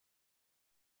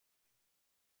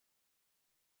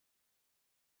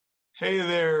Hey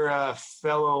there,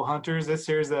 fellow hunters. This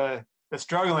here's the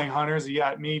struggling hunters. You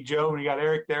got me, Joe, and you got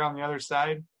Eric there on the other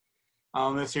side.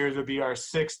 This here will be our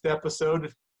 6th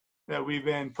episode that we've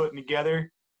been putting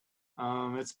together.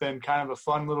 It's been kind of a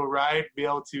fun little ride to be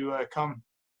able to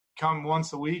come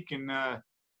once a week and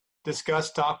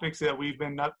discuss topics that we've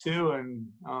been up to and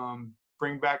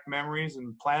bring back memories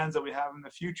and plans that we have in the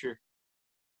future.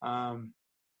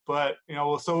 But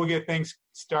we'll get things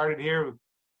started here.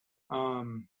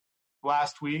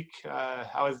 Last week,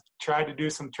 I tried to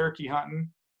do some turkey hunting.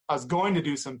 I was going to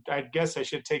do some. I guess I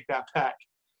should take that back.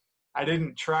 I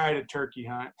didn't try to turkey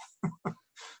hunt.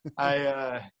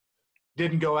 I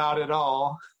didn't go out at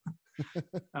all.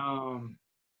 I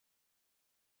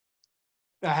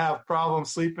have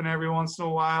problems sleeping every once in a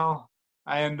while.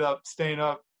 I end up staying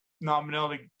up, not being able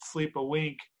to sleep a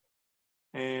wink,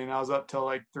 and I was up till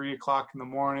like 3 o'clock in the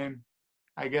morning.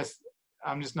 I guess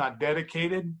I'm just not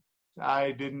dedicated.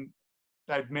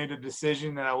 I'd made a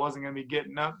decision that I wasn't going to be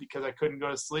getting up because I couldn't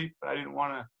go to sleep, but I didn't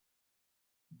want to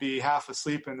be half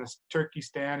asleep in this turkey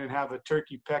stand and have a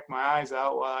turkey peck my eyes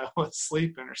out while I was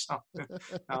sleeping or something.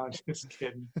 No, I'm just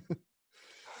kidding.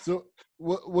 So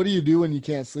what do you do when you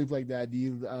can't sleep like that? Do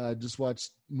you just watch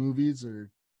movies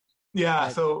or? Yeah.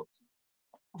 So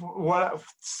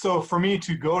for me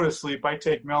to go to sleep, I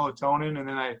take melatonin and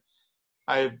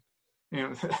then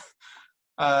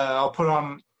I'll put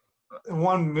on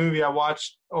one movie I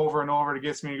watched over and over to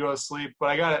get me to go to sleep, but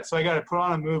I got to put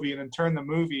on a movie and then turn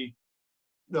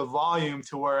the volume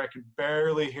to where I can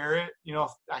barely hear it.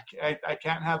 I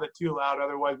can't have it too loud,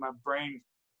 otherwise my brain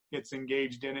gets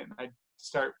engaged in it and I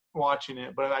start watching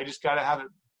it. But I just got to have it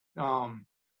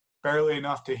barely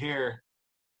enough to hear.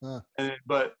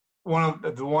 But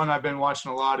the one I've been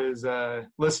watching a lot is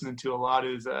listening to a lot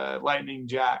is Lightning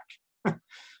Jack.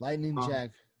 Lightning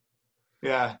Jack.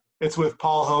 Yeah. It's with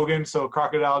Paul Hogan, so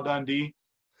Crocodile Dundee.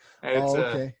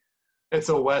 It's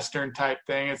a Western type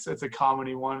thing. It's a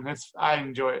comedy one. I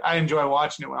enjoy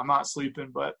watching it when I'm not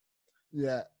sleeping. But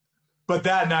yeah. But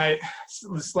that night,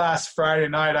 this last Friday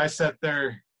night, I sat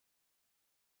there.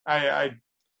 I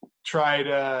tried.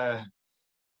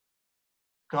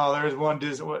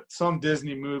 There's some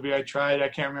Disney movie I tried. I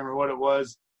can't remember what it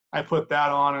was. I put that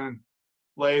on and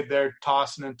laid there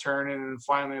tossing and turning, and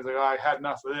finally I was like, I had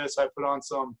enough of this. I put on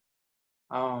some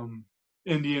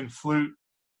Indian flute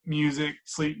music,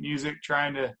 sleep music,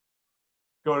 trying to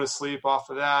go to sleep off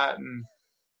of that, and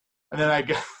then I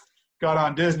got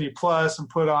on Disney Plus and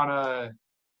put on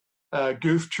a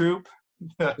Goof Troop,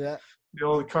 the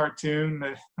old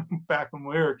cartoon back when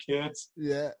we were kids.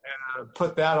 Yeah, and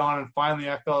put that on, and finally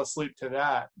I fell asleep to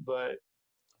that. But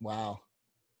wow,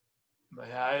 but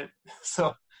yeah,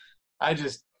 so I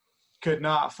just could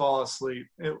not fall asleep.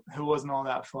 It wasn't all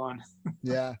that fun.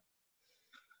 Yeah.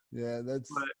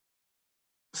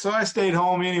 So I stayed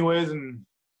home anyways and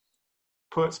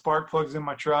put spark plugs in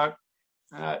my truck.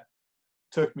 That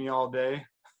took me all day.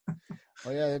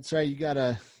 Oh yeah, that's right. You got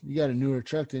a newer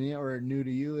truck, didn't you? Or new to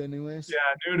you anyways? Yeah,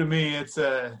 new to me. It's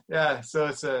a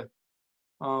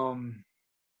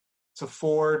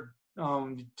Ford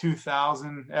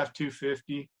 2000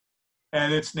 F-250,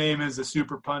 and its name is the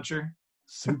Super Puncher.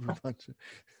 Super Puncher.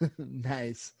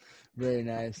 Nice. Very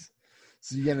nice.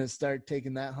 So you gonna start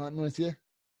taking that hunting with you?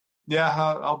 Yeah,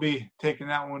 I'll be taking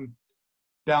that one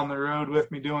down the road with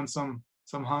me, doing some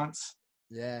hunts.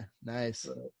 Yeah, nice.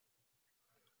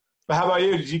 But how about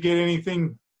you? Did you get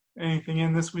anything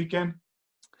in this weekend?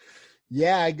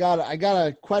 Yeah, I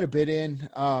got quite a bit in.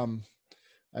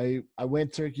 I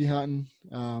went turkey hunting.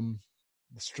 The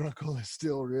struggle is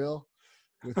still real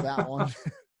with that one.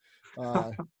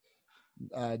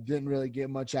 Didn't really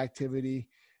get much activity.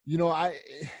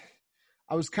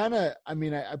 I was kind of,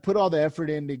 I put all the effort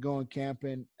into going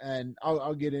camping, and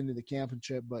I'll get into the camping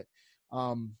trip, but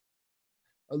a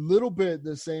little bit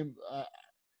the same.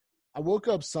 I woke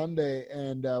up Sunday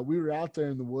and we were out there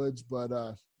in the woods, but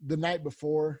the night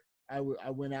before I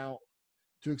went out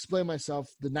to explain myself.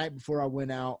 The night before I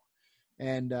went out,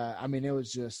 and it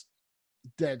was just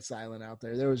dead silent out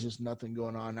there. There was just nothing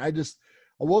going on. I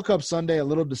woke up Sunday a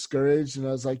little discouraged, and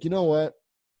I was like, you know what?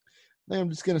 I'm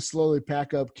just going to slowly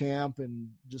pack up camp and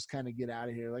just kind of get out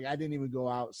of here. Like, I didn't even go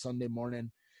out Sunday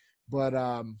morning, but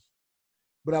I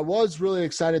was really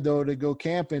excited though to go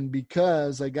camping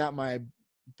because I got my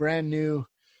brand new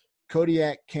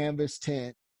Kodiak canvas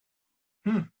tent.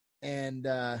 And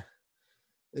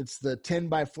it's the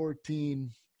 10x14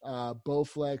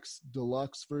 Bowflex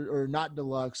Deluxe, or not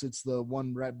Deluxe. It's the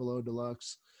one right below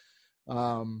Deluxe.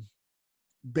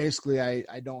 Basically,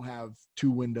 I don't have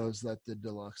 2 windows that the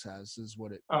Deluxe has, is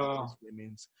what it basically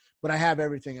means. But I have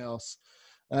everything else.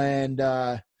 And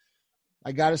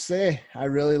I gotta say, I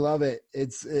really love it.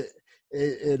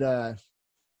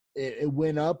 It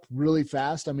went up really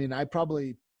fast. I mean, I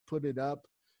probably put it up.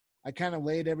 I kind of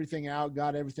laid everything out,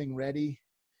 got everything ready.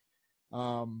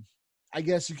 I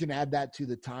guess you can add that to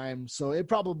the time. So it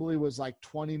probably was like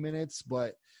 20 minutes,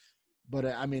 but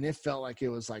I mean, it felt like it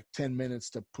was like 10 minutes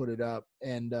to put it up.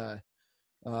 And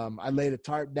I laid a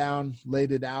tarp down,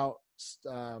 laid it out,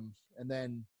 and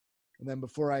then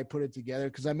before I put it together,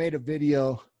 because I made a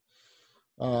video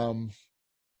to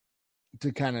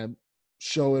kind of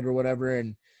show it or whatever,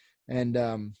 and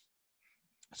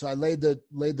so I laid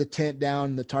the tent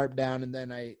down, the tarp down, and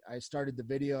then I started the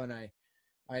video, and I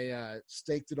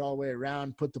staked it all the way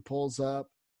around, put the poles up.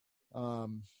 I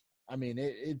mean,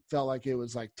 it felt like it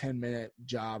was like 10-minute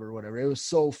job or whatever. It was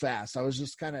so fast. I was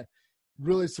just kind of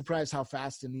really surprised how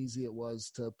fast and easy it was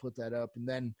to put that up.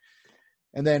 And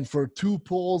then for 2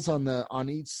 poles on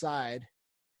each side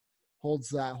holds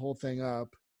that whole thing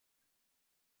up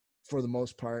for the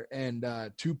most part, and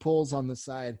 2 poles on the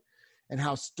side, and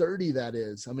how sturdy that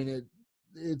is. I mean,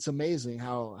 it's amazing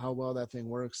how well that thing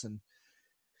works. And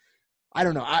I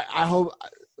don't know. I hope,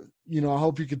 I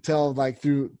hope you could tell, like,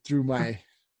 through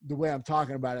the way I'm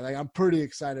talking about it. Like, I'm pretty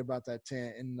excited about that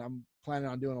tent, and I'm planning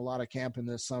on doing a lot of camping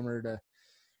this summer to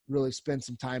really spend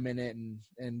some time in it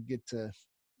and get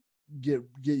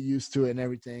used to it and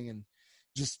everything. And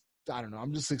just, I don't know,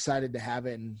 I'm just excited to have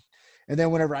it. And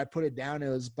then whenever I put it down, it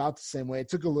was about the same way. It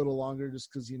took a little longer just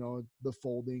because, the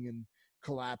folding and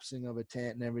collapsing of a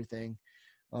tent and everything.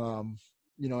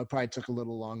 It probably took a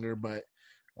little longer, but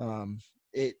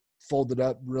it folded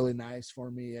up really nice for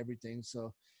me, everything.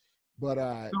 So, but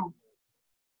So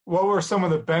what were some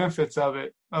of the benefits of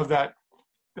that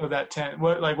tent?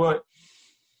 What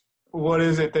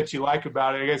is it that you like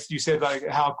about it? I guess you said, like,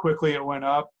 how quickly it went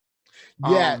up.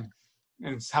 Yeah.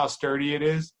 And how sturdy it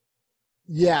is.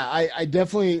 Yeah, I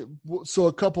definitely. So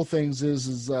a couple things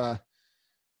is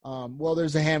well,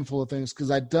 there's a handful of things, because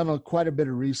I'd done quite a bit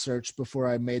of research before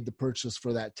I made the purchase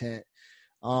for that tent.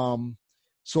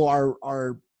 So our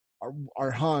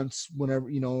hunts, whenever,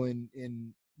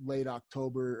 in late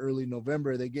October, early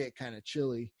November, they get kind of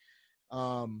chilly.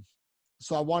 So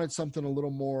I wanted something a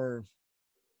little more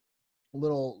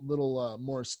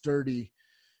sturdy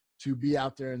to be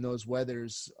out there in those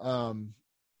weathers,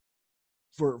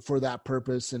 for that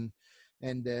purpose, and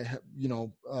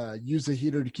use the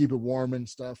heater to keep it warm and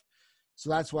stuff. So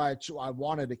that's why I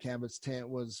wanted a canvas tent,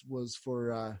 was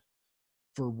for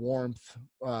warmth,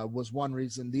 was one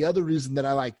reason. The other reason that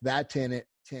I like that tent,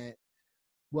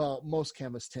 well, most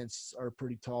canvas tents are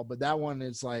pretty tall, but that one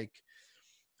is like,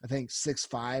 I think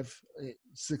 6'5",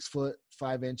 6 foot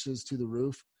 5 inches to the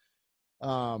roof.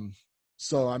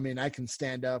 So, I mean, I can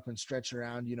stand up and stretch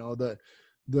around.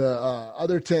 The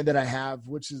other tent that I have,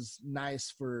 which is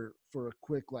nice for a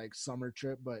quick, like, summer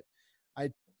trip, but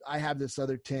I have this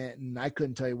other tent, and I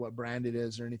couldn't tell you what brand it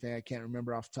is or anything. I can't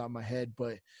remember off the top of my head,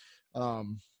 but I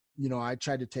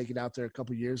tried to take it out there a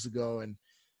couple years ago, and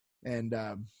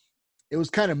it was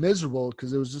kind of miserable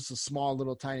because it was just a small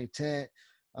little tiny tent.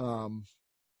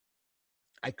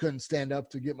 I couldn't stand up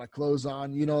to get my clothes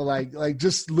on, like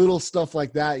just little stuff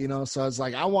like that, So I was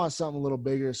like, I want something a little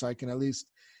bigger so I can at least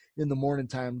in the morning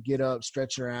time get up,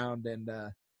 stretch around, and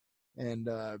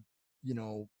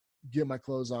get my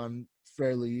clothes on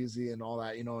fairly easy and all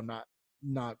that,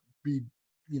 not be,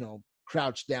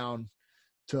 crouched down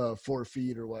to 4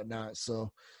 feet or whatnot.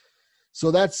 So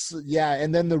that's, yeah.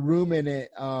 And then the room in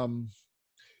it,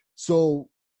 so,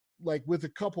 like, with a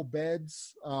couple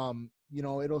beds,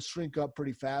 it'll shrink up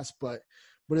pretty fast, but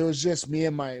it was just me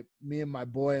and my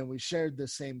boy, and we shared the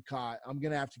same cot. I'm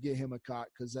going to have to get him a cot,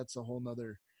 cause that's a whole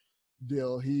nother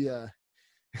deal. He,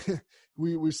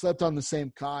 we slept on the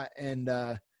same cot, and,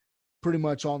 pretty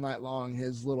much all night long,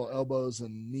 his little elbows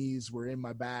and knees were in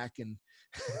my back, and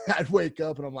I'd wake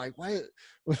up and I'm like, what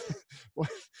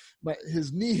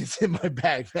his knees in my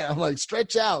back, man. I'm like,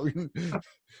 stretch out,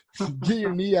 get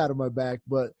your knee out of my back.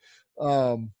 But,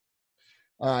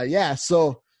 yeah.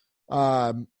 So,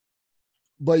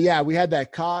 but yeah, we had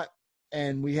that cot,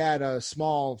 and we had a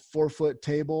small 4-foot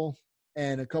table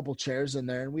and a couple chairs in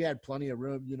there, and we had plenty of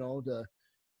room, to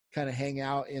kind of hang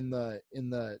out in the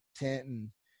tent. And,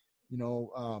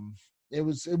 it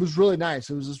was really nice.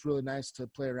 It was just really nice to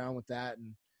play around with that.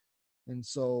 And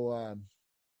so,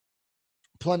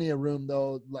 plenty of room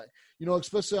though, like,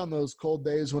 especially on those cold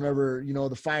days, whenever,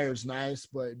 the fire's nice,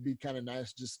 but it'd be kind of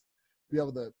nice just be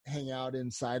able to hang out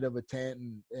inside of a tent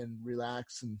and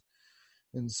relax.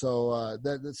 And so,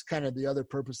 that's kind of the other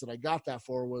purpose that I got that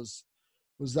for, was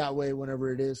that way,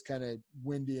 whenever it is kind of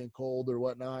windy and cold or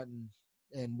whatnot,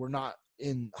 we're not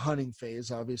in hunting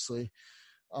phase, obviously,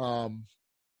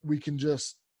 we can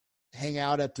just hang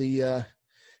out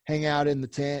in the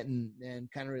tent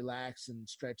and kind of relax and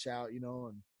stretch out,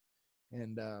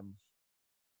 and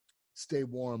stay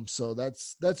warm. So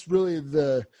that's really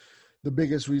the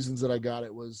biggest reasons that I got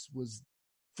it was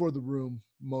for the room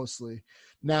mostly.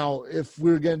 Now, if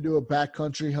we're going to do a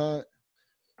backcountry hunt,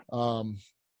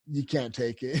 you can't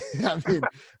take it. I mean,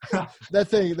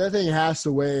 that thing has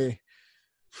to weigh,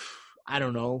 I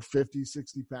don't know, 50,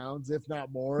 60 pounds, if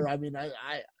not more. I mean, I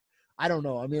don't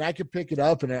know. I mean, I could pick it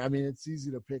up, and I mean, it's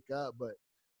easy to pick up, but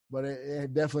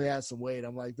it definitely has some weight.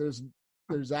 I'm like, there's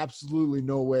absolutely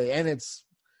no way. And it's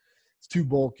too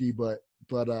bulky, but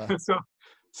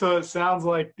so it sounds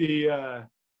like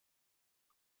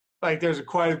like there's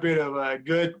quite a bit of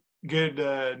good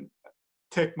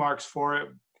tick marks for it.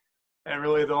 And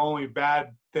really the only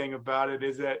bad thing about it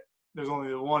is that there's only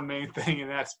the one main thing,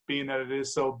 and that's being that it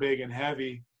is so big and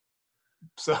heavy.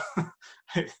 So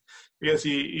I guess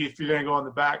if you're going to go in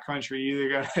the backcountry, you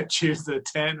either got to choose the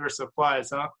tent or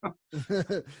supplies, huh?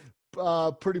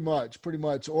 Pretty much,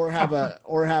 or have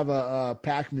a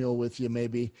pack mule with you,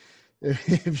 maybe,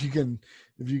 if you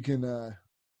can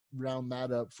round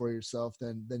that up for yourself,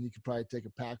 then you could probably take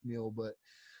a pack mule, but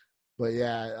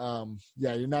yeah,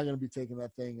 you're not going to be taking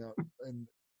that thing up in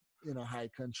a high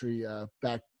country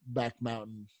back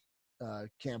mountain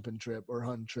camping trip or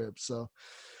hunting trip. So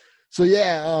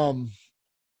yeah,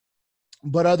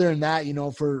 but other than that,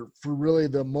 for really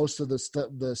the most of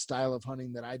the style of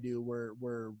hunting that I do, where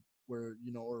or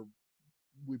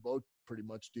we both pretty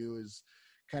much do, is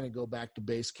kind of go back to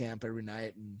base camp every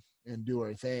night and do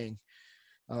our thing.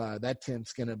 That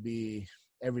tent's going to be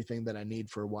everything that I need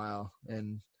for a while.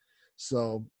 And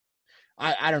so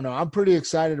I don't know. I'm pretty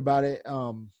excited about it.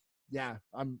 Yeah,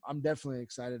 I'm definitely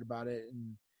excited about it.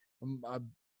 And I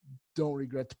don't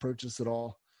regret the purchase at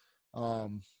all.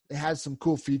 It has some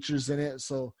cool features in it.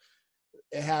 So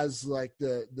it has like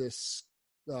that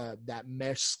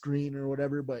mesh screen or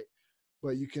whatever, but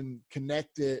you can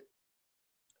connect it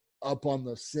up on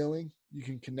the ceiling. You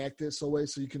can connect it so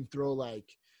you can throw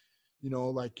like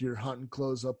your hunting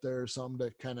clothes up there or something to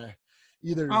kind of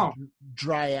either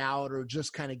dry out or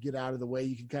just kind of get out of the way.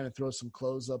 You can kind of throw some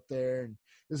clothes up there, and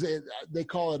they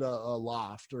call it a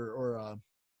loft or a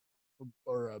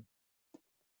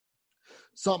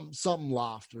something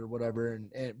loft or whatever.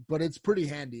 But it's pretty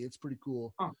handy. It's pretty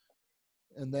cool. Oh.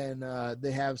 And then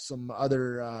they have some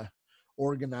other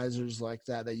organizers like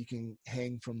that you can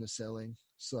hang from the ceiling.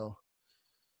 So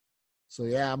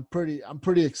yeah, I'm pretty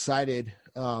excited.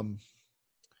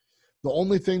 The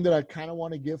only thing that I kind of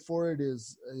want to get for it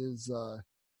is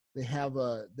they have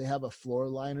a floor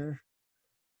liner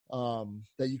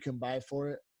that you can buy for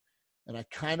it, and I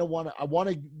kind of want to.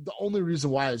 The only reason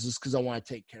why is just because I want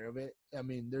to take care of it. I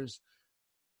mean,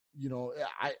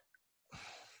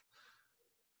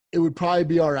 it would probably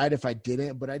be all right if I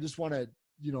didn't, but I just want to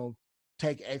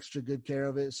take extra good care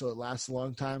of it so it lasts a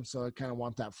long time. So I kind of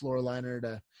want that floor liner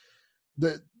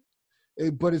but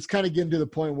it's kind of getting to the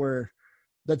point where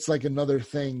that's like another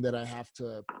thing that I have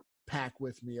to pack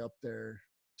with me up there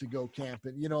to go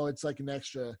camping. It's like an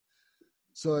extra.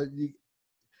 So you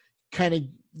kind of,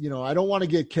 I don't want to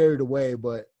get carried away,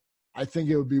 but I think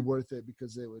it would be worth it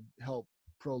because it would help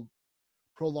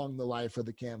prolong the life of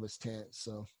the canvas tent.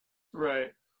 So,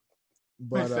 right.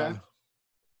 But,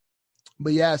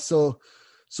 but yeah, so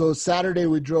Saturday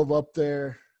we drove up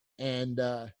there and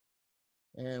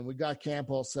we got camp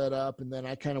all set up, and then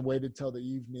I kind of waited till the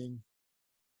evening,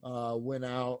 went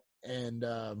out, and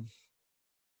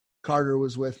Carter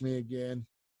was with me again,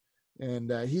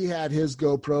 and he had his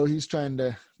GoPro. He's trying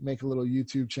to make a little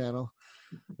YouTube channel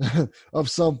of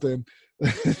something.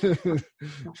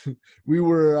 We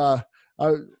were,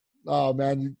 oh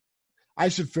man, I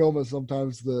should film it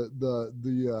sometimes.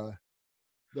 The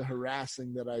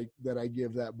harassing that I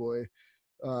give that boy.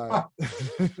 I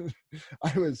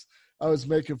was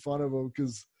making fun of him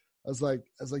because I was like,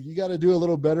 you got to do a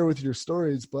little better with your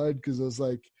stories, bud. Because I was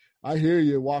like, I hear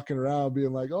you walking around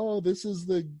being like, oh, this is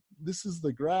the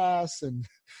grass, and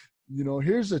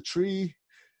here's a tree,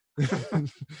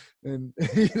 and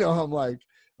I'm like,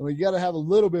 you got to have a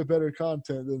little bit better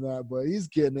content than that. But he's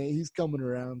getting it. He's coming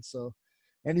around. So,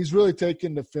 and he's really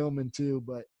taking to filming too.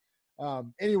 But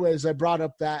anyways, I brought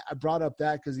up that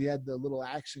because he had the little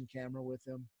action camera with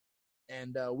him,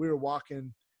 and we were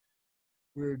walking.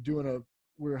 We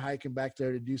were hiking back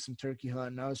there to do some turkey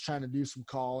hunting. I was trying to do some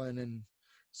calling and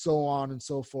so on and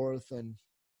so forth. And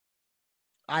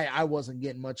I wasn't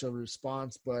getting much of a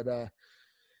response, but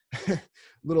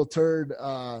little turd,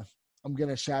 I'm going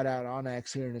to shout out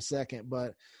Onyx here in a second,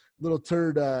 but little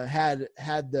turd had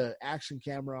the action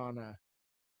camera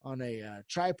on a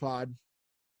tripod,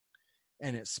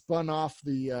 and it spun off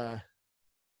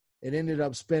it ended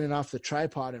up spinning off the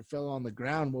tripod and fell on the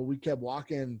ground. Well, we kept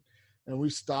walking, and we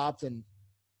stopped, and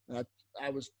I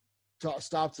was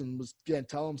stopped and was going to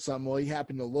tell him something. Well, he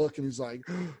happened to look, and he's like,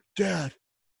 "Dad,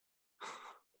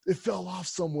 it fell off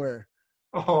somewhere."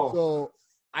 Oh. So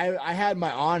I had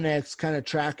my Onyx kind of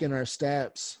tracking our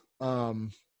steps,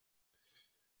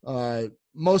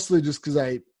 mostly just because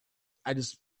I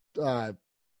just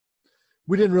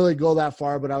we didn't really go that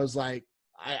far, but I was like,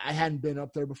 I hadn't been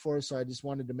up there before, so I just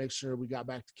wanted to make sure we got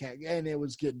back to camp. And it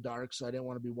was getting dark, so I didn't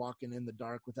want to be walking in the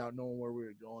dark without knowing where we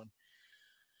were going.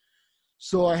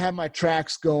 So I had my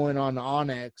tracks going on the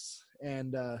Onyx,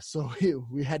 and so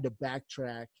we had to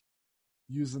backtrack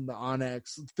using the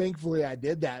Onyx. Thankfully, I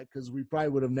did that because we probably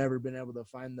would have never been able to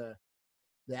find the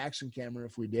action camera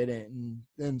if we didn't.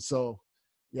 And so,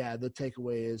 yeah, the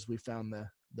takeaway is we found the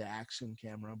action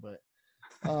camera. But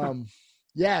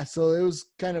yeah, so it was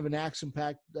kind of an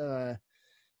action-packed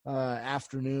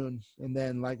afternoon, and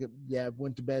then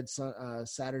went to bed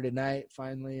Saturday night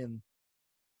finally, and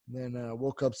then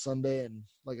woke up Sunday, and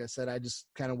like I said, I just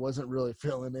kind of wasn't really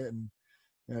feeling it,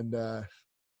 and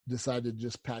decided to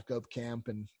just pack up camp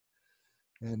and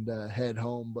head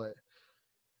home.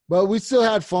 But we still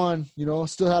had fun,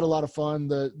 still had a lot of fun.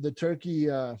 The turkey,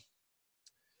 to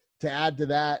add to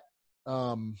that,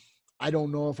 I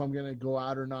don't know if I'm going to go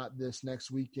out or not this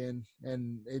next weekend,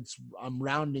 and I'm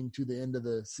rounding to the end of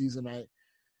the season. I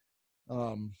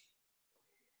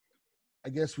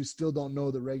guess we still don't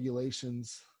know the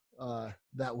regulations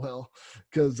that well,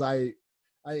 because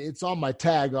it's on my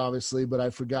tag obviously, but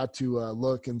I forgot to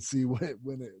look and see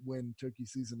when turkey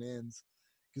season ends,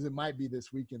 because it might be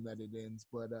this weekend that it ends.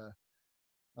 But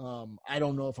I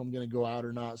don't know if I'm going to go out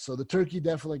or not. So the turkey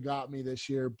definitely got me this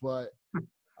year, but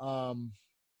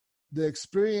the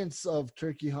experience of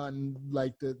turkey hunting,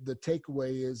 like the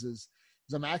takeaway is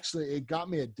it got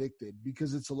me addicted,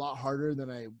 because it's a lot harder than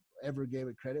I ever gave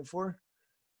it credit for.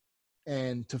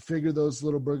 And to figure those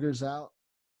little burgers out,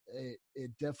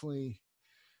 it definitely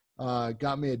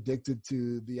got me addicted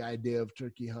to the idea of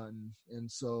turkey hunting.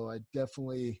 And so I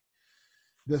definitely,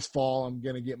 this fall, I'm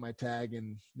going to get my tag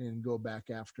and go back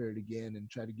after it again and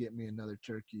try to get me another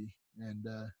turkey and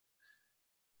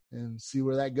see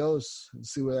where that goes and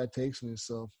see where that takes me.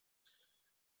 So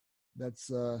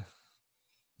that's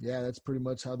that's pretty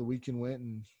much how the weekend went,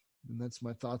 and that's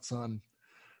my thoughts on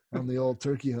the old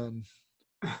turkey hunting.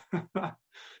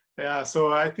 Yeah,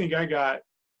 so I think I got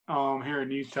here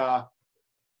in Utah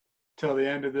till the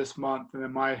end of this month, and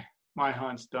then my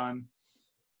hunt's done.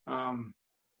 Are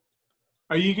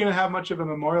you gonna have much of a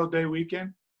Memorial Day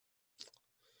weekend?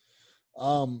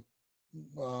 I'm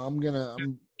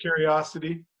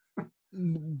curiosity.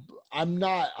 I'm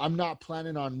not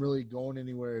planning on really going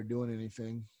anywhere or doing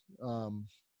anything.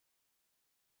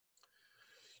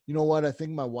 You know what? I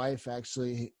think my wife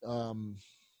actually,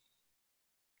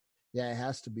 it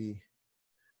has to be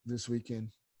this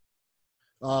weekend.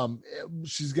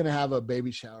 She's going to have a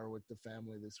baby shower with the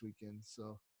family this weekend.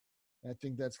 So I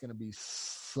think that's going to be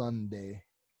Sunday.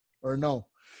 Or no,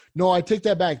 I take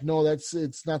that back. No,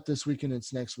 it's not this weekend.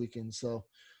 It's next weekend. So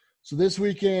this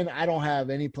weekend, I don't have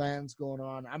any plans going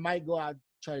on. I might go out,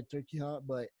 try to turkey hunt,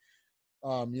 but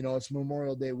it's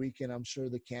Memorial Day weekend. I'm sure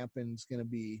the camping's going to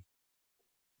be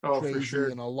crazy, for sure,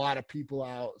 and a lot of people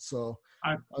out. So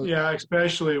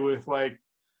especially with like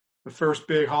the first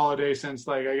big holiday since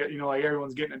like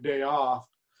everyone's getting a day off,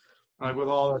 like with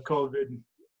all the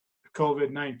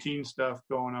COVID-19 stuff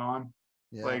going on,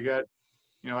 like that.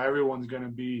 Everyone's going to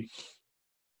be.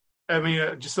 I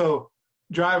mean, just so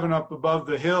driving up above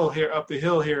the hill here, up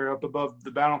above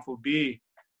the Bountiful B,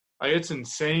 like it's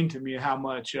insane to me how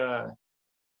much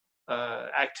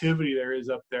activity there is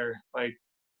up there. Like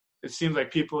it seems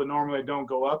like people that normally don't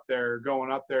go up there are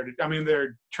going up there.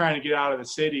 They're trying to get out of the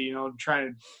city,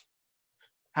 trying to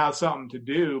have something to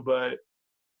do. But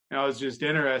it's just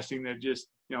interesting that just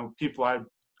people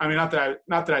not that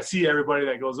I see everybody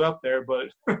that goes up there, but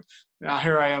now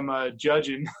here I am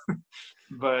judging,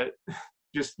 but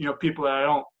just people that I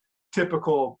don't,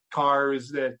 typical cars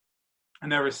that I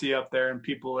never see up there, and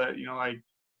people that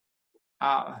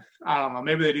I don't know,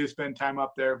 maybe they do spend time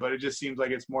up there, but it just seems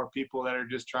like it's more people that are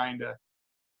just trying to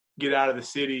get out of the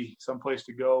city, someplace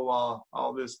to go while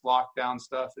all this lockdown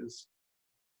stuff is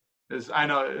I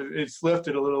know it's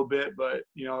lifted a little bit, but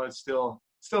it's still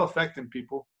affecting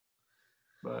people.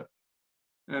 But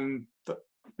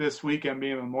this weekend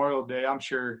being Memorial Day, I'm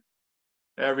sure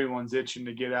everyone's itching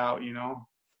to get out.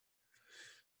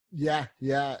 Yeah.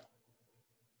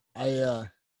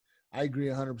 I agree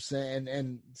 100%.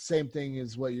 And same thing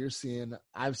is what you're seeing.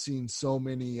 I've seen so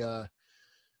many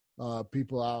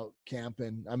people out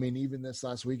camping. I mean, even this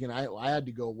last weekend, I had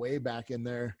to go way back in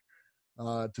there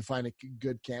to find a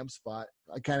good camp spot.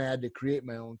 I kind of had to create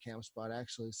my own camp spot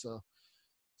actually. So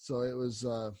it was,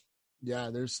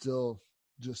 there's still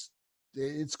just,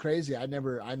 it's crazy. I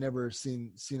never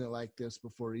seen it like this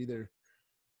before either.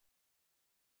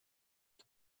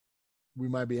 We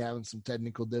might be having some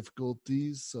technical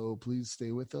difficulties, so please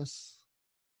stay with us.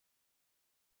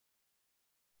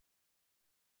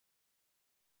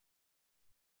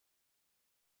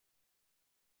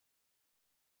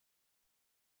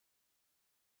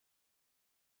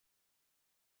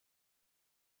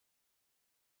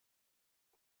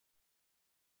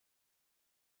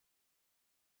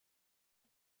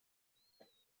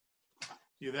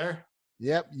 You there?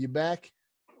 Yep, you back?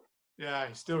 Yeah,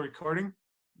 you still recording?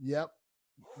 Yep.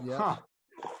 Huh.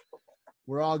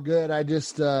 We're all good. I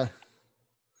just our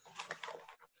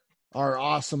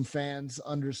awesome fans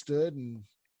understood and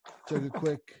took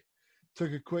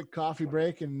a quick coffee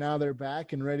break, and now they're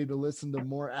back and ready to listen to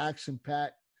more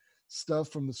action-packed stuff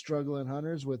from the Struggling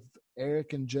Hunters with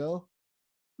Eric and Joe.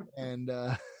 And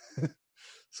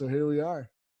so here we are.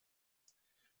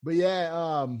 But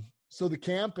yeah, so the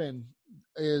camping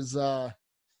is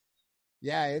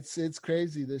it's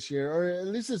crazy this year, or at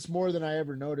least it's more than I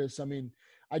ever noticed. I mean,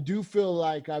 I do feel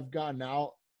like I've gotten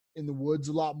out in the woods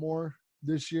a lot more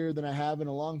this year than I have in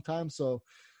a long time. So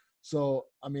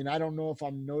I mean, I don't know if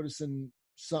I'm noticing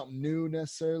something new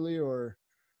necessarily, or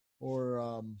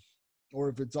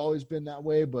if it's always been that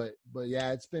way, but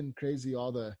yeah, it's been crazy,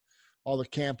 all the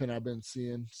camping I've been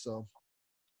seeing. So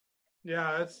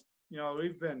Yeah, it's,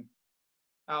 we've been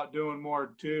out doing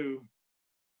more too,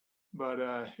 but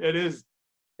it is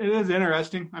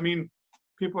interesting. I mean,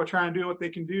 people are trying to do what they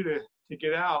can do to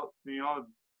get out.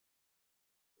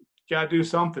 Got to do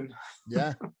something.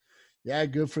 yeah,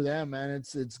 good for them, man.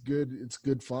 It's good. It's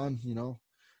good fun,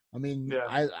 I mean, yeah.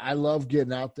 I love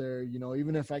getting out there,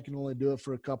 even if I can only do it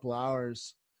for a couple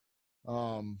hours.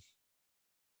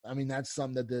 I mean, that's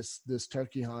something that this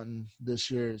turkey hunting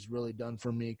this year has really done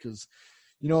for me, because,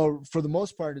 for the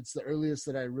most part, it's the earliest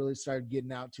that I really started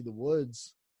getting out to the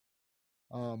woods,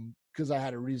 because I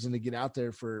had a reason to get out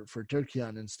there for turkey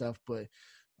hunting and stuff. But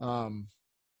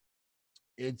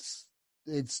it's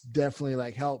definitely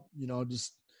like help,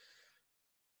 just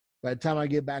by the time I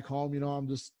get back home, I'm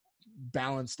just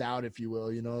balanced out, if you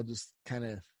will, just kind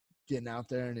of getting out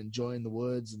there and enjoying the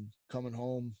woods and coming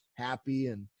home happy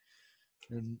and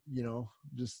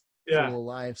just Yeah. full of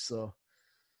life. So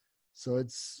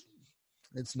it's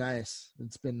nice.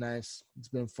 It's been nice. It's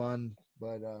been fun,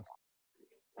 but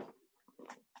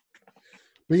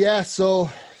yeah, so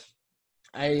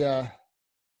yeah.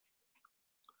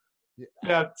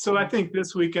 So I think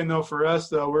this weekend though, for us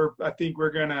though, I think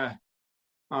we're gonna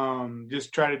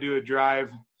just try to do a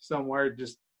drive somewhere,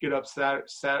 just get up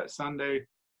Sunday,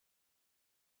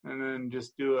 and then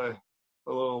just do a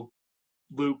little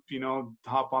loop,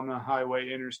 hop on the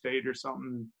highway, interstate or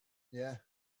something. Yeah.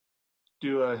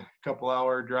 Do a couple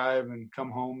hour drive and come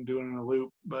home doing a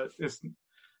loop, but it's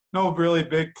no really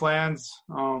big plans.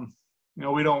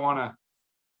 We don't want to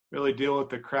really deal with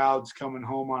the crowds coming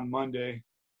home on Monday.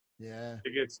 Yeah.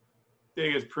 It gets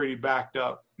pretty backed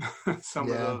up.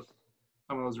 Some of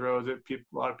those roads that a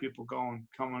lot of people coming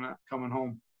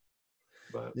home.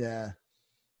 But yeah,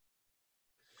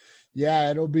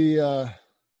 it'll be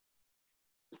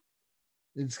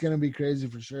it's gonna be crazy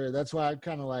for sure. That's why I'm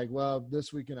kind of like, well,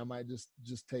 this weekend I might just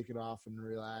take it off and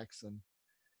relax and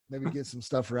maybe get some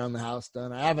stuff around the house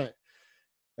done. I haven't,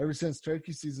 ever since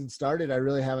turkey season started, I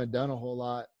really haven't done a whole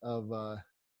lot of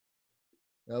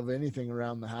anything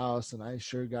around the house, and I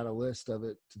sure got a list of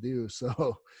it to do.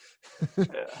 So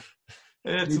yeah,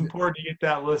 it's important to get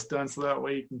that list done so that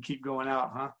way you can keep going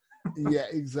out, huh? Yeah,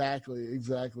 exactly.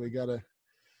 Gotta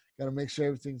make sure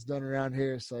everything's done around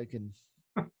here so I can.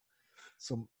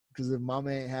 So, because if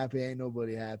mama ain't happy, ain't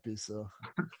nobody happy. So,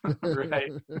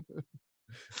 right.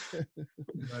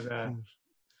 But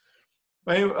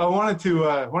I wanted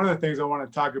to. One of the things I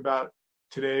want to talk about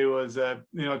today was,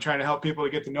 trying to help people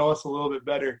to get to know us a little bit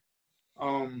better.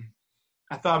 I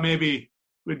thought maybe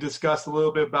we'd discuss a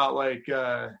little bit about like,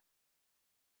 some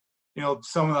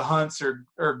of the hunts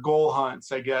or goal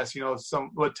hunts, I guess.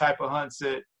 What type of hunts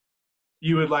that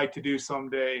you would like to do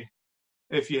someday,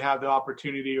 if you have the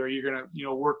opportunity, or you're going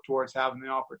to, work towards having the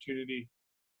opportunity,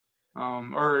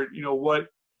 or,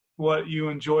 what you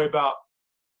enjoy about,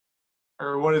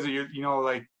 or what is it,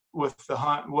 like with the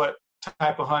hunt, what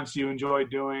type of hunts you enjoy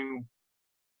doing,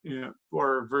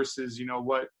 or versus,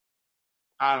 what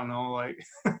I don't know, like,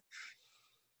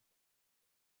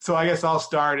 so I guess I'll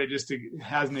start it just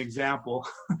as an example.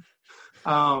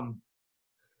 um,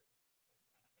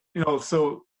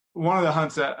 so one of the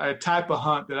hunts a type of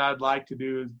hunt that I'd like to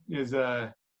do is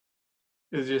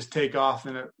just take off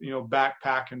in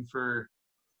backpacking through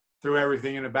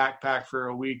everything in a backpack for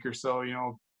a week or so,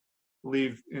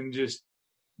 leave and just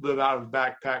live out of the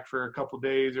backpack for a couple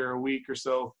days or a week or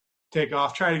so, take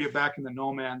off, try to get back in the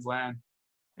no man's land.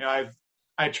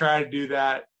 I try to do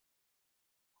that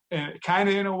and kind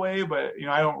of in a way, but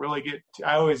I don't really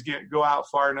I always go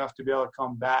out far enough to be able to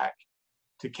come back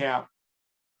to camp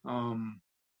by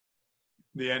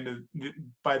the end of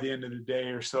the day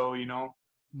or so. Mm-hmm.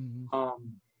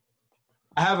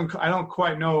 I don't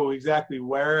quite know exactly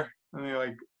where. I mean,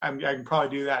 like I can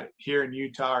probably do that here in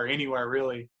Utah or anywhere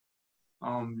really.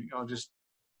 I just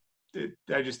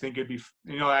think it'd be,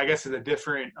 I guess it's a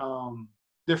different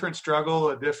struggle,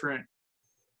 a different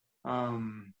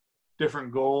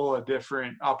goal, a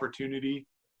different opportunity,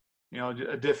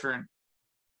 a different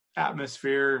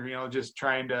atmosphere, just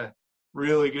trying to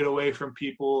really get away from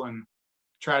people and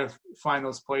try to find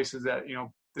those places that,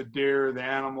 the deer, the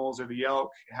animals, or the elk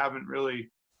haven't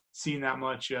really seen that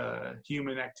much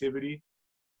human activity.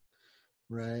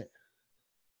 Right.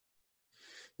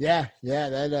 Yeah.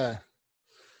 That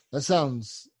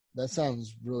sounds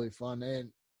really fun,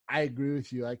 and I agree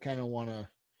with you. I kind of want to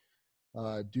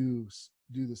do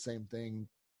the same thing.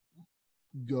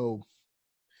 Go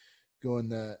in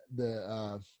the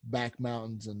back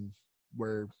mountains and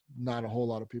where not a whole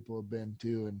lot of people have been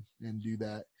to, and do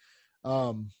that.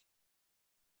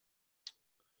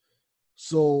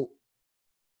 So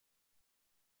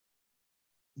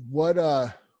what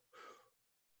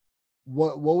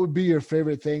would be your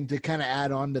favorite thing to kind of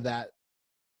add on to that?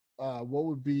 What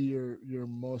would be your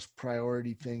most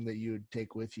priority thing that you would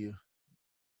take with you?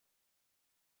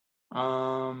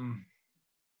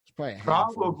 It's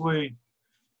probably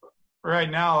right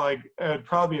now, like it'd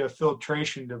probably be a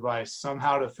filtration device,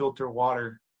 somehow to filter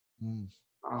water.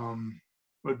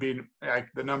 Would be like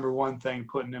the number one thing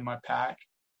putting in my pack.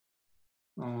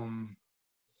 And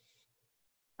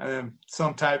then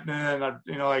some type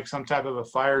of a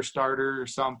fire starter or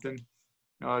something,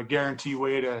 a guarantee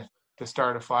way to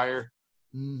start a fire.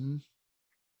 Mm-hmm.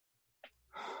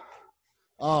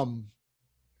 Well,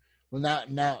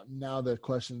 now the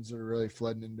questions are really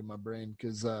flooding into my brain,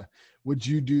 because would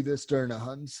you do this during a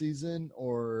hunting season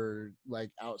or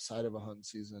like outside of a hunting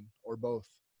season, or both?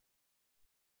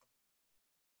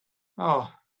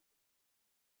 Oh,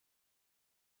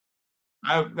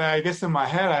 I guess in my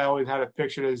head I always had it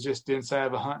pictured as just inside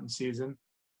of a hunting season.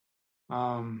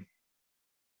 But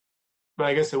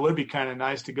I guess it would be kind of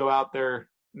nice to go out there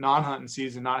non-hunting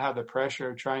season, not have the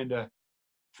pressure of trying to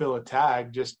fill a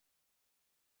tag, just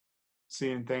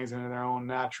seeing things in their own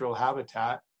natural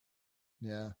habitat.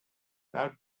 Yeah.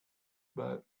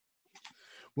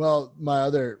 Well, my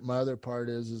other part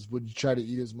is would you try to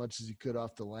eat as much as you could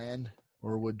off the land,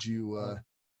 or would you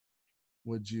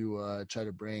try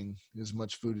to bring as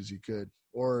much food as you could,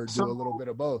 or do a little bit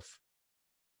of both?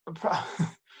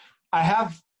 I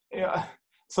have,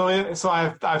 so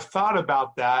I've thought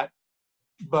about that,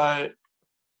 but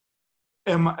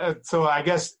so I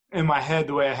guess in my head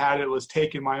the way I had it was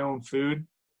taking my own food,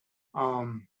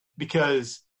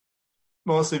 because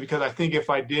I think if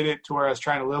I did it to where I was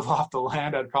trying to live off the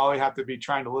land, I'd probably have to be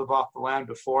trying to live off the land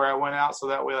before I went out, so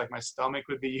that way like my stomach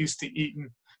would be used to eating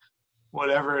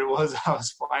whatever it was I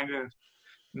was finding,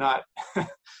 not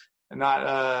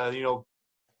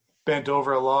bent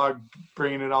over a log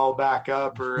bringing it all back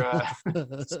up, or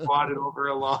squatted over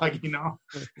a log.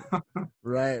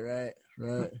 Right.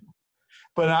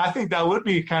 But I think that would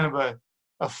be kind of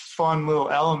a fun little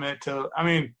element to, I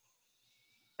mean,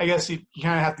 I guess you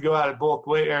kind of have to go at it both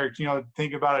ways, or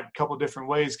think about it a couple different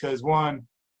ways, because one,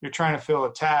 you're trying to fill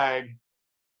a tag,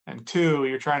 and two,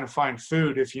 you're trying to find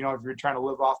food if you're trying to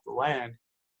live off the land.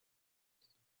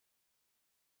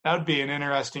 That would be an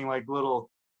interesting like little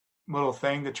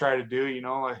thing to try to do,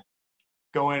 like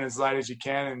go in as light as you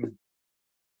can and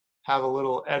have a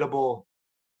little edible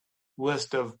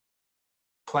list of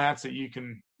plants that you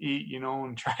can eat,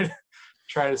 and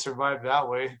try to survive that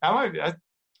way.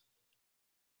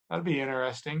 That'd be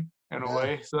interesting in a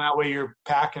way. So that way you're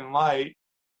packing light,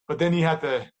 but then you have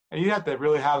to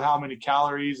really have how many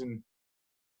calories and,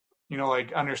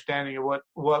 like understanding of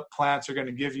what plants are going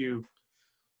to give you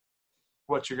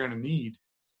what you're going to need.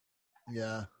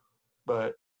 Yeah.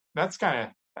 But that's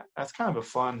kind of a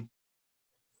fun,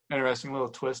 interesting little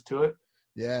twist to it.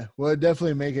 Yeah. Well, it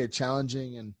definitely make it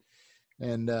challenging,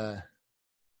 and I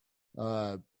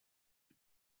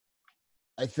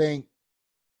think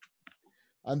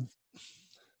I'm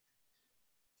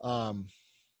I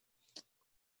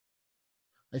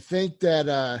think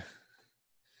that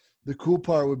the cool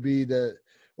part would be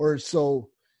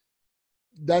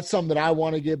that's something that I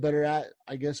want to get better at.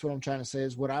 I guess what I'm trying to say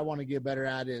is what I want to get better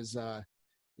at is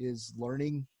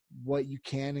learning what you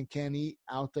can and can't eat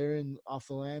out there and off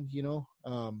the land, Yeah.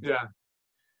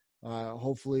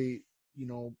 Hopefully,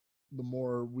 the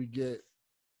more we get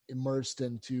immersed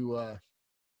into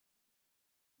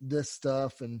this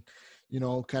stuff and,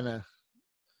 kind of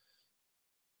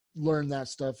learn that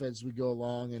stuff as we go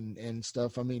along and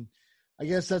stuff. I mean, I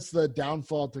guess that's the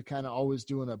downfall to kind of always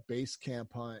doing a base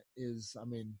camp hunt is, I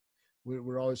mean,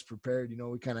 we're always prepared,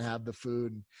 we kind of have the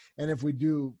food. And if we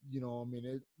do,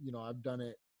 I've done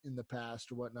it in the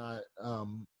past or whatnot,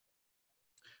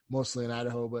 mostly in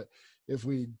Idaho, but if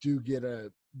we do get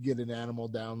an animal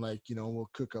down, like, we'll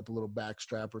cook up a little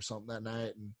backstrap or something that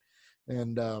night.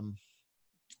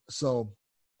 So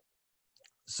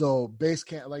base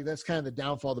camp, like that's kind of the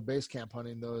downfall of the base camp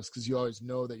hunting though, is because you always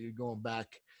know that you're going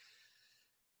back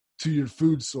to your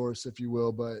food source, if you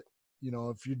will. But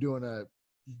if you're doing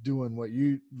what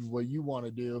you want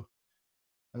to do,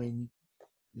 I mean,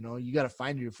 you got to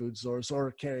find your food source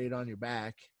or carry it on your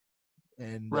back.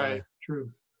 And Right.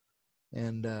 True.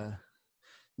 And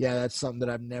yeah, that's something that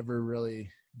I've never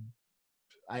really.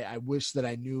 I wish that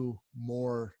I knew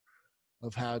more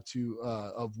of how to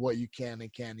of what you can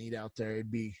and can't eat out there.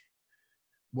 It'd be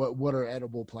what are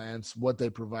edible plants, what they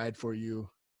provide for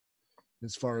you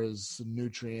as far as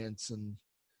nutrients and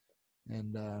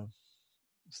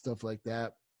stuff like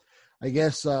that. I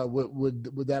guess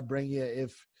would that bring you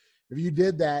if you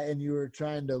did that and you were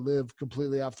trying to live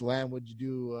completely off the land? Would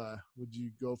you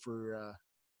go for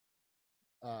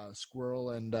squirrel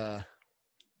and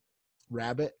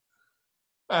rabbit?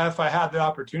 If I had the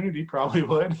opportunity, probably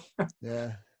would.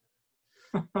 Yeah.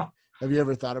 Have you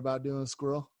ever thought about doing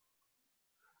squirrel?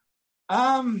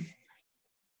 I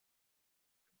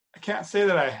can't say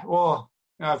that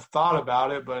I've thought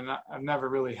about it, but I've never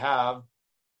really have.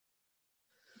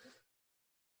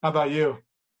 How about you?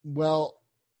 Well,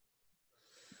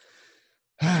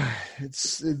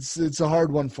 it's a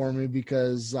hard one for me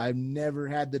because I've never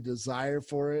had the desire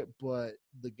for it, but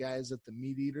the guys at the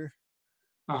Meat Eater,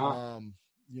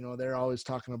 they're always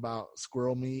talking about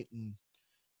squirrel meat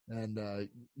and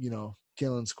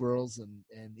killing squirrels and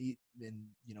eating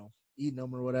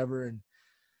them or whatever. And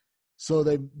so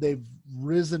they've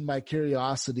risen my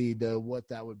curiosity to what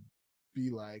that would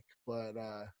be like. But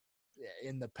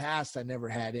in the past, I never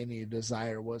had any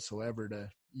desire whatsoever to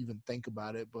even think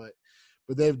about it. But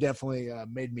they've definitely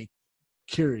made me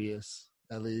curious,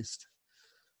 at least.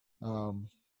 And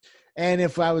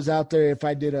if I was out there, if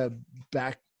I did a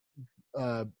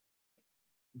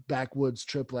backwoods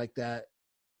trip like that,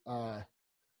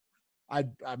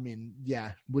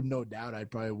 with no doubt, I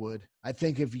probably would. I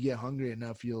think if you get hungry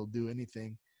enough, you'll do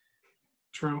anything.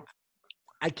 True.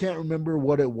 I can't remember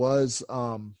what it was.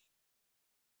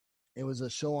 It was a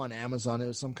show on Amazon. It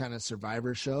was some kind of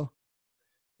survivor show.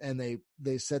 And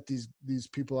they set these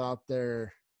people out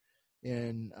there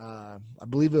in, I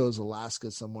believe it was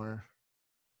Alaska somewhere.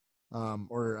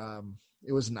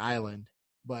 It was an island.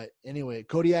 But anyway,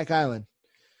 Kodiak Island.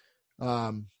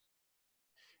 They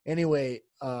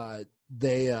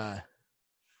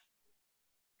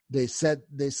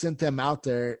sent them out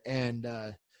there,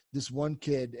 and this one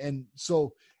kid, and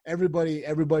so everybody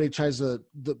tries to,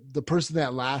 the person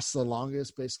that lasts the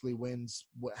longest basically wins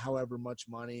however much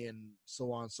money and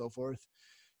so on and so forth.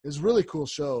 It was a really cool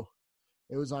show.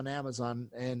 It was on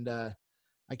Amazon, and I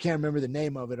can't remember the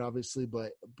name of it, obviously,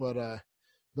 but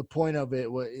the point of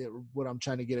it, what I'm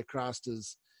trying to get across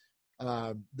is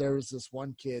there was this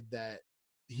one kid that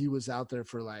he was out there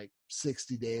for like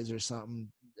 60 days or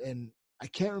something, and I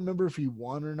can't remember if he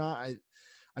won or not.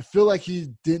 I feel like he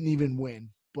didn't even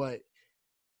win, but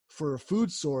for a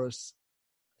food source,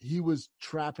 he was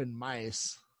trapping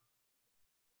mice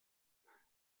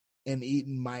and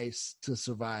eating mice to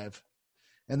survive.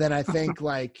 And then I think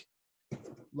like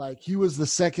he was the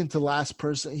second to last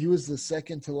person. He was the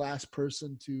second to last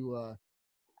person to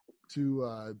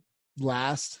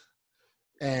last.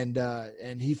 And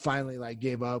he finally like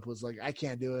gave up, was like, I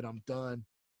can't do it, I'm done.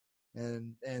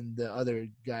 And the other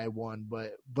guy won,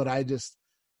 but I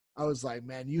was like,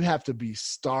 man, you have to be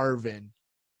starving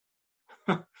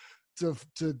to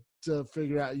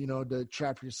figure out, to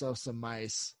trap yourself some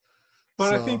mice.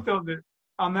 But I think though that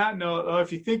on that note, though,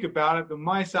 if you think about it, the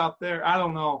mice out there, I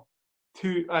don't know,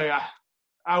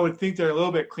 I would think they're a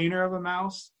little bit cleaner of a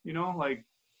mouse, like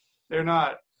they're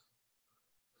not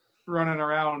running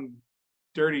around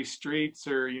dirty streets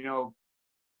or,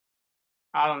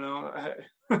 I don't know.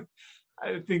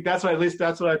 I think that's what, at least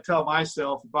that's what I tell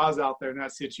myself if I was out there in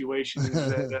that situation, is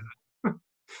that,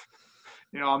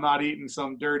 I'm not eating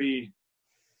some dirty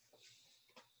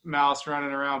mouse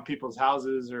running around people's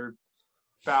houses or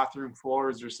bathroom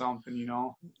floors or something.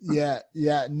 Yeah.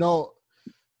 No.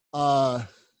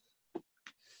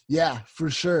 Yeah, for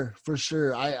sure.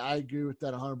 I agree with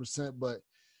that 100%. But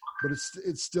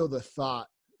it's still the thought.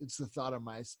 It's the thought of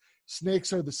mice.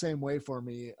 Snakes are the same way for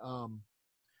me.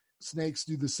 Snakes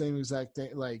do the same exact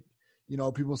thing. Like,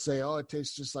 people say, "Oh, it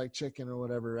tastes just like chicken" or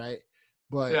whatever, right?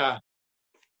 But Yeah.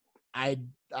 I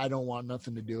don't want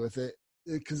nothing to do with it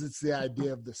because it's the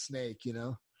idea of the snake,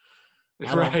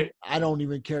 Right. I don't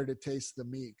even care to taste the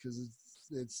meat because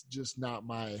it's just not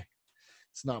my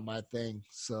thing.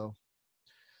 So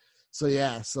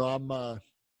yeah. So I'm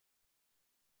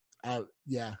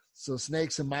yeah. So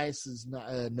snakes and mice is not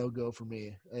a no go for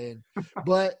me.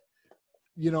 But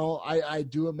I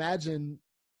do imagine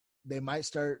they might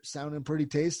start sounding pretty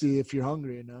tasty if you're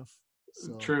hungry enough.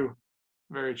 So, true.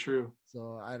 Very true.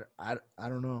 So I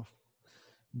don't know,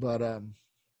 but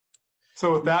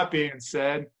So with that being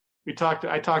said,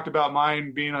 I talked about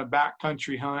mine being a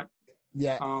backcountry hunt.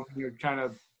 Yeah. You're kind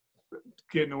of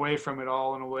getting away from it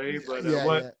all in a way, but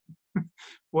Yeah.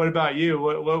 What about you?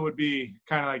 What would be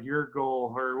kind of like your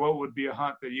goal, or what would be a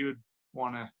hunt that you would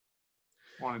want to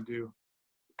do?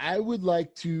 I would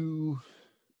like to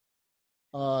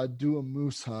do a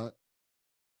moose hunt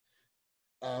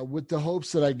with the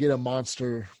hopes that I get a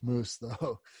monster moose,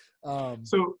 though.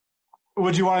 So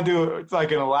would you want to do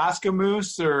like an Alaska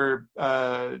moose or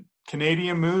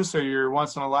Canadian moose, or your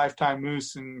once in a lifetime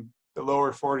moose in the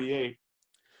lower 48?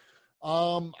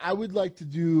 I would like to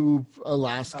do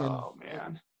Alaskan. Oh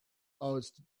man.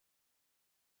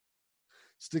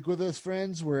 Stick with us,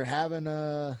 friends. We're having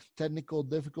a technical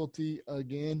difficulty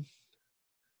again.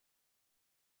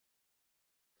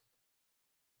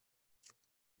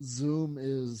 Zoom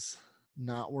is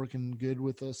not working good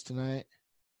with us tonight.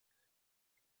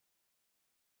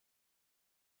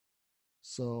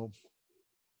 So,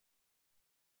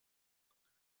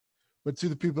 but to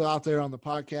the people out there on the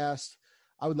podcast,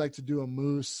 I would like to do a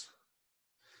moose.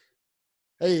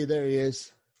 Hey, there he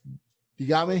is. You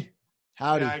got me?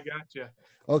 Howdy. Yeah, I got you.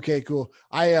 Okay, cool.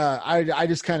 I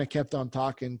just kind of kept on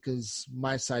talking because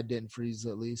my side didn't freeze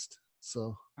at least.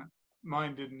 So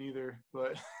mine didn't either,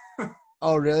 but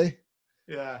oh really?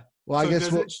 Yeah. Well, so I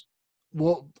guess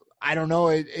I don't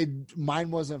know. Mine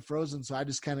wasn't frozen, so I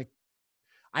just kind of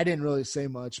I didn't really say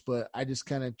much, but I just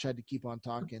kind of tried to keep on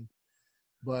talking.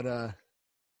 But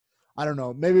I don't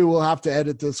know. Maybe we'll have to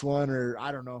edit this one, or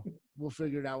I don't know. We'll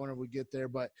figure it out whenever we get there.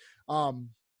 But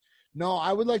no,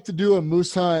 I would like to do a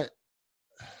moose hunt.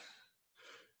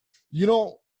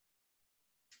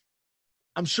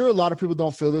 I'm sure a lot of people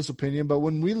don't feel this opinion, but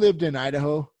when we lived in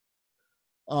Idaho,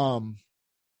 I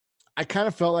kind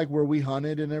of felt like where we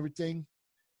hunted and everything,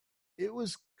 it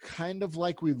was kind of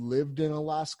like we lived in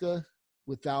Alaska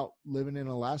without living in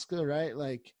Alaska, right?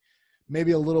 Like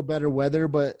maybe a little better weather,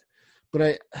 but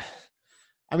I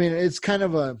mean, it's kind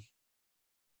of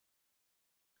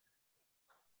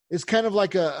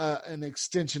like an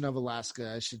extension of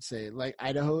Alaska, I should say, like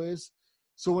Idaho is.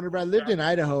 So whenever I lived in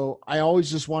Idaho, I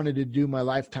always just wanted to do my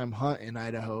lifetime hunt in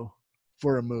Idaho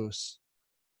for a moose.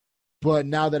 But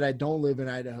now that I don't live in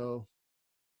Idaho,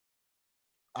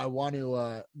 I want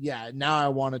to, now I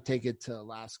want to take it to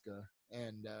Alaska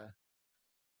and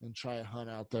try a hunt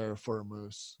out there for a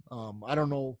moose. I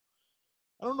don't know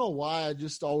why. I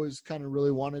just always kind of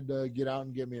really wanted to get out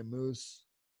and get me a moose.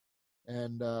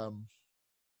 And I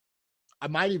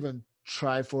might even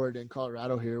try for it in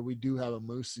Colorado here. We do have a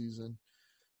moose season.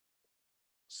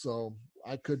 So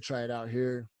I could try it out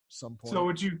here some point.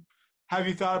 So have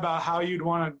you thought about how you'd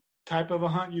want type of a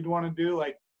hunt you'd want to do?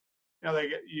 Like, like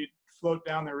you'd float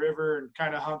down the river and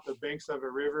kind of hunt the banks of a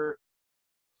river,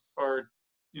 or,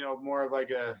 more of like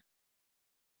a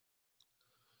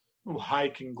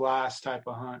hike and glass type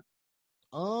of hunt?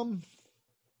 I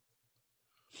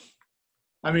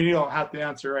mean, you don't have to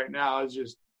answer right now. I was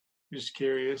just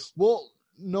curious. Well,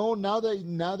 no, now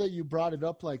that you brought it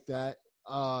up like that,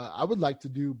 I would like to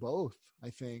do both, I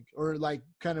think, or like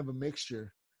kind of a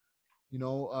mixture,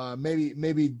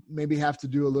 maybe have to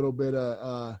do a little bit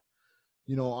of,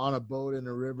 on a boat in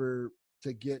a river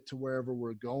to get to wherever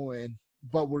we're going,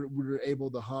 but we're able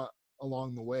to hunt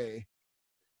along the way.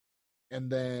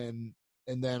 And then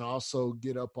also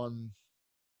get up on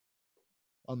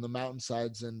the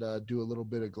mountainsides and do a little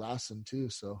bit of glassing too.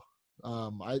 So,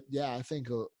 I think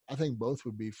both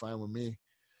would be fine with me.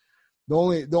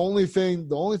 The only thing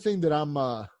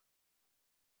that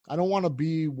I don't want to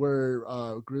be where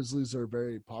grizzlies are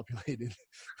very populated.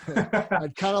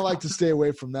 I'd kind of like to stay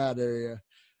away from that area.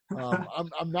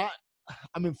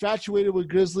 I'm infatuated with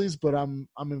grizzlies, but I'm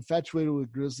infatuated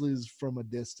with grizzlies from a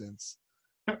distance.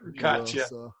 Gotcha.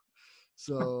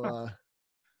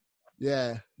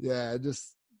 Yeah.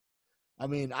 I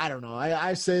mean, I don't know.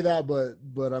 I say that,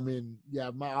 but I mean,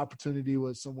 yeah, my opportunity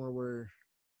was somewhere where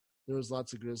there was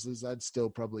lots of grizzlies. I'd still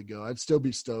probably go. I'd still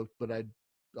be stoked, but I'd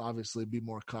obviously be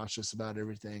more cautious about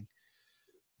everything.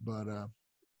 But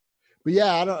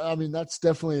yeah, I mean, that's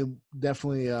definitely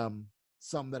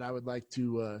something that I would like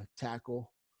to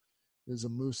tackle is a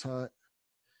moose hunt.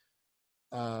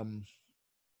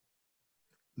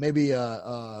 Maybe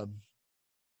a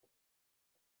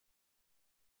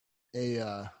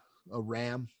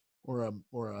ram or a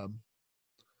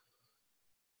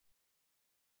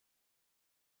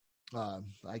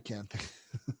I can't think.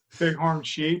 Bighorn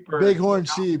sheep. Bighorn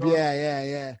sheep.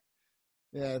 Yeah.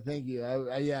 Thank you.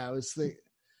 I was thinking.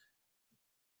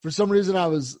 For some reason, I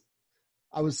was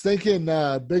thinking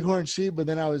bighorn sheep, but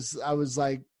then I was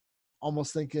like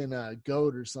almost thinking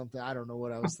goat or something. I don't know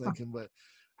what I was thinking, but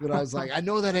I was like, I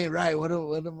know that ain't right. What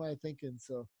am I thinking?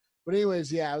 So, but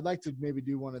anyways, yeah, I would like to maybe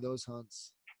do one of those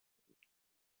hunts.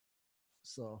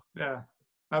 So yeah,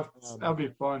 that'll be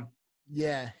fun.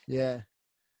 Yeah,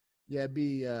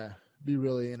 be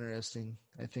really interesting,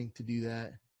 I think, to do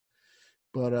that.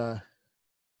 But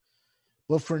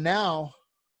for now,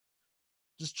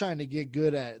 just trying to get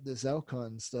good at this elk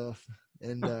hunt and stuff.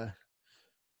 And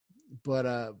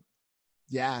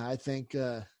yeah, I think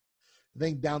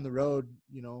down the road,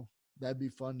 that'd be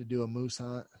fun to do a moose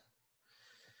hunt.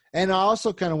 And I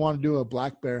also kind of want to do a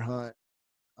black bear hunt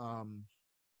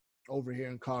over here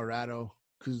in Colorado,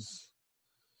 because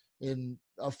in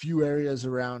a few areas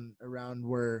around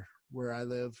where I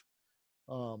live,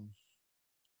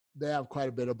 they have quite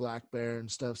a bit of black bear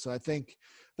and stuff. So I think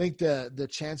the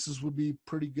chances would be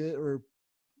pretty good, or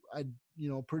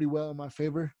pretty well in my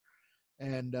favor.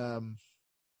 And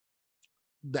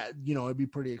that, it'd be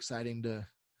pretty exciting to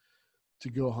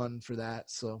go hunting for that.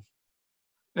 So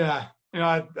yeah,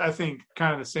 I think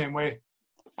kind of the same way.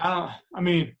 I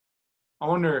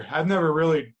wonder, I've never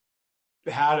really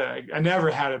I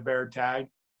never had a bear tag.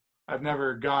 I've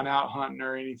never gone out hunting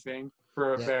or anything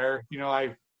for a bear.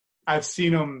 I've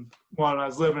seen them when I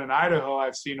was living in Idaho.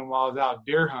 I've seen them while I was out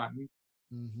deer hunting,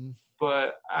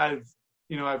 but I've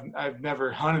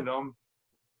never hunted them.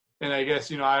 And I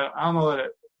guess, I don't know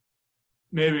that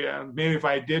maybe if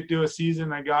I did do a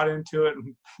season, I got into it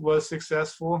and was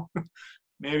successful,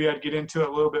 maybe I'd get into it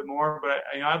a little bit more, but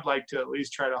I'd like to at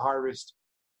least try to harvest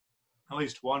at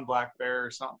least one black bear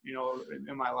or something,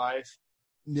 in my life.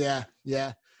 Yeah.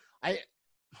 I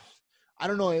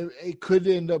don't know. It could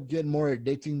end up getting more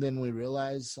addicting than we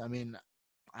realize. I mean,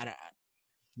 I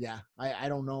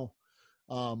don't know.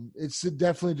 It's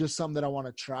definitely just something that I want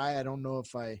to try. I don't know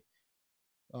if I,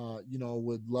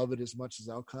 would love it as much as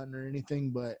elk hunting or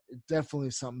anything, but it's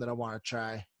definitely something that I want to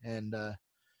try. And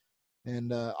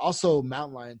also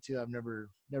mountain lion too. I've never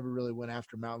really went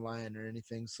after mountain lion or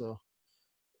anything. So,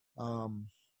 I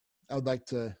would like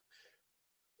to.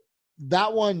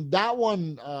 That one.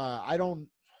 I don't.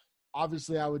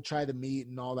 Obviously, I would try the meat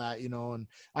and all that, and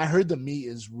I heard the meat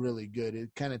is really good. It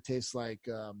kind of tastes like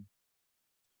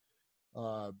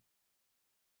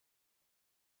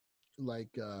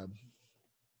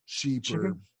sheep.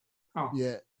 Chicken?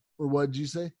 Yeah. Or what did you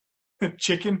say?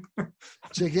 Chicken?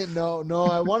 No.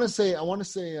 I want to say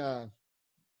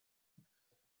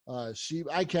sheep.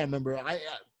 I can't remember.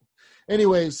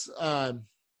 Anyways, I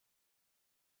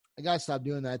gotta stop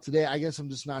doing that today. I guess I'm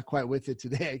just not quite with it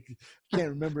today. I can't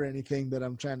remember anything that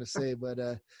I'm trying to say, but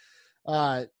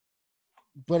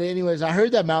anyways, I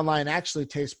heard that mountain lion actually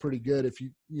tastes pretty good if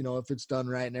if it's done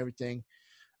right and everything.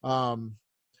 I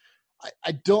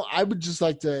would just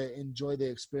like to enjoy the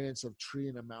experience of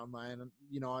treeing a mountain lion.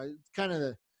 Kind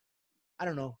of, I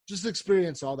don't know, just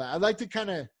experience all that. I'd like to kind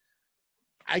of,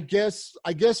 I guess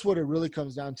what it really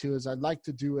comes down to is I'd like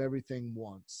to do everything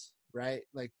once. Right?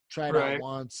 Like try it out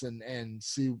once and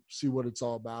see what it's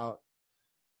all about.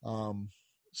 Well,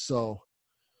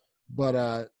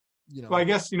 I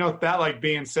guess, that like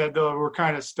being said though, we're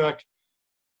kind of stuck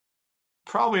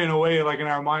probably in a way, like in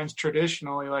our minds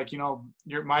traditionally, like,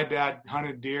 my dad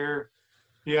hunted deer.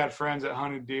 He had friends that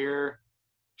hunted deer.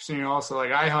 So, also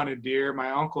like I hunted deer,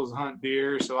 my uncles hunt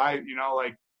deer. So I,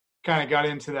 like kind of got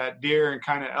into that deer and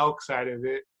kind of elk side of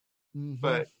it.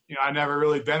 But, I never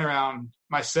really been around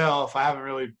myself. I haven't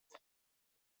really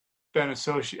been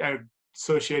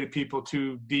associated people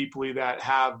too deeply that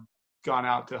have gone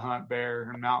out to hunt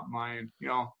bear and mountain lion.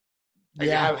 I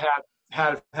have had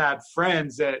had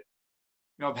friends that,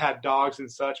 have had dogs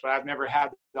and such, but I've never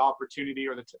had the opportunity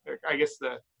or I guess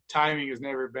the timing has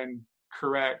never been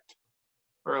correct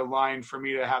or aligned for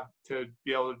me to have to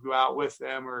be able to go out with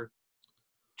them or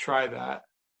try that.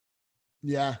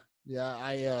 Yeah.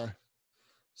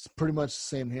 It's pretty much the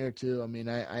same here too. I mean,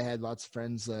 I had lots of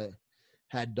friends that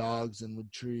had dogs and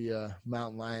would tree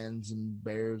mountain lions and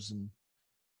bears and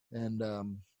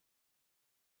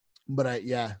but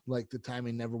like the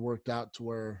timing never worked out to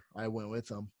where I went with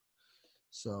them.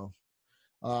 So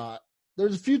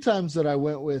there's a few times that I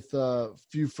went with a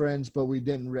few friends, but we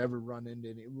didn't ever run into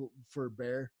any for a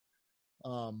bear.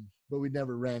 But we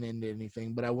never ran into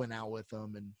anything, but I went out with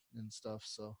them and stuff.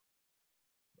 So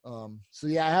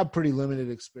yeah, I have pretty limited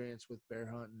experience with bear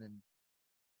hunting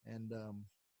and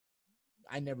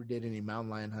I never did any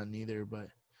mountain lion hunting either, but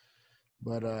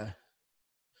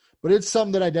it's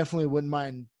something that I definitely wouldn't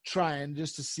mind trying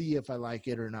just to see if I like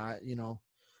it or not,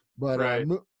 but, right.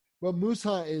 But moose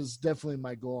hunt is definitely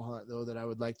my goal hunt though, that I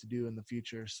would like to do in the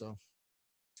future. So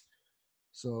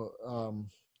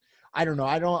I don't know.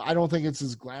 I don't think it's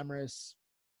as glamorous.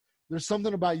 There's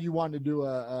something about you wanting to do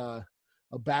a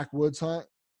backwoods hunt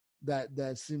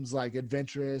that seems like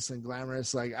adventurous and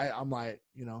glamorous. Like I'm like,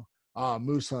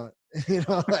 moose hunt,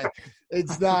 like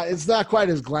it's not quite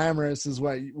as glamorous as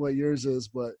what yours is,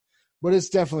 but it's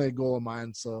definitely a goal of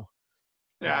mine. So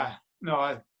yeah,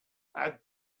 no,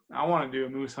 I want to do a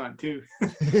moose hunt too.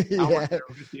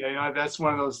 Yeah. That's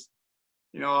one of those,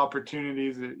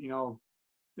 opportunities that,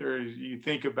 you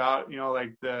think about,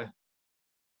 like to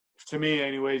me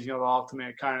anyways, the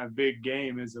ultimate kind of big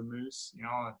game is a moose,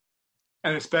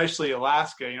 and especially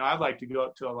Alaska. I'd like to go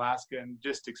up to Alaska and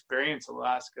just experience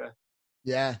Alaska.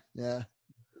 Yeah.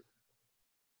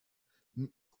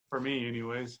 For me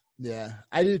anyways. Yeah,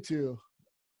 I do too.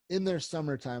 In their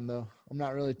summertime though. I'm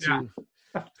not really too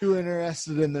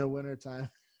interested in their wintertime.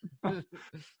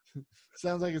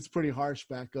 Sounds like it's pretty harsh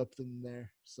back up in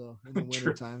there. So in the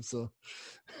wintertime. So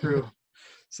true.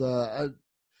 So I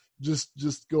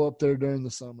just go up there during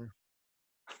the summer.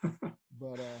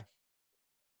 But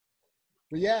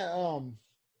yeah,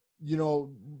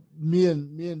 me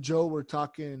and Joe were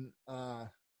talking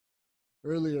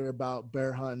earlier about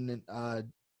bear hunting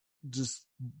and just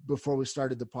before we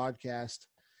started the podcast,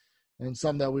 and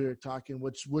something that we were talking,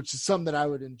 which is something that I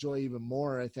would enjoy even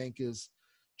more, I think, is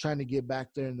trying to get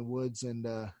back there in the woods and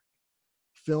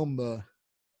film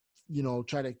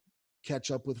try to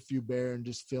catch up with a few bear and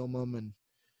just film them and,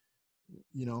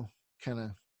 kind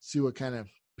of see what kind of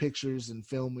pictures and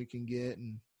film we can get.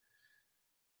 And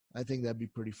I think that'd be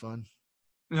pretty fun.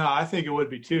 No, I think it would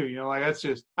be too. Like I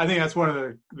think that's one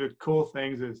of the cool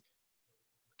things is,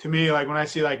 to me, like when I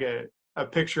see like a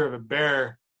picture of a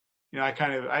bear,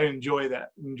 I enjoy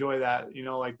that,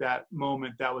 like that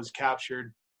moment that was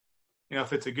captured.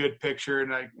 If it's a good picture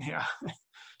and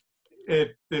if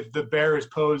the bear is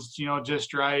posed,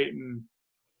 just right, and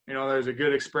there's a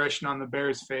good expression on the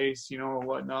bear's face, or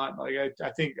whatnot. Like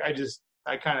I think I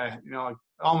kind of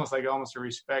almost a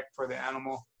respect for the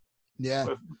animal.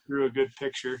 Yeah. Through a good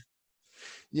picture.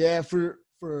 Yeah, for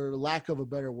lack of a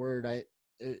better word,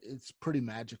 it's pretty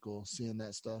magical seeing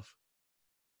that stuff.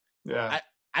 Yeah.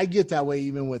 I get that way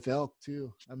even with elk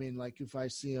too. I mean, like if I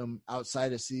see them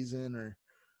outside of season or,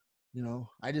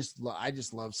 I just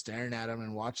love staring at them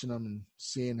and watching them and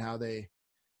seeing how they,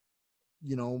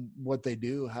 what they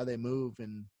do, how they move,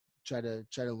 and try to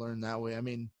learn that way. I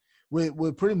mean,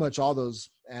 with pretty much all those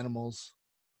animals,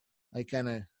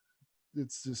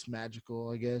 it's just magical,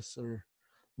 I guess, or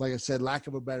like I said, lack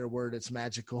of a better word, it's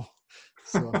magical.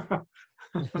 So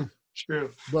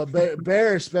true. But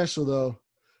bear is special though.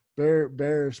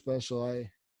 Bear is special.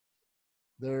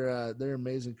 They're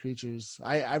amazing creatures.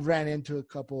 I've ran into a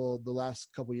couple the last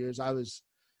couple years. I was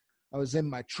in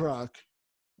my truck,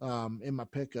 in my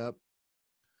pickup.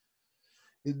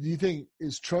 Do you think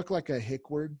is truck like a hick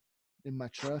word in my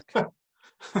truck?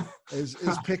 Is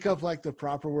pickup like the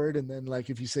proper word, and then like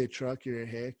if you say truck, you're a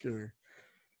hick or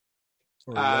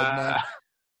a redneck?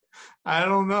 I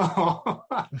don't know.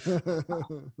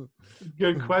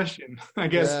 Good question. I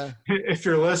guess if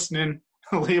you're listening,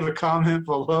 leave a comment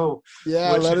below.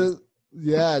 Yeah,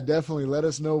 definitely let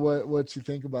us know what you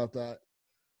think about that.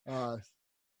 I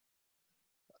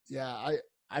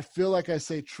feel like I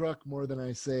say truck more than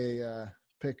I say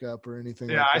pickup or anything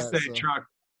like that. I say truck.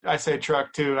 I say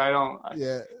truck too. I don't.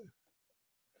 Yeah.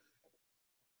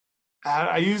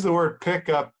 I use the word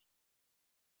pickup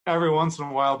every once in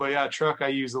a while, but yeah, truck I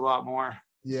use a lot more.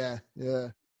 Yeah.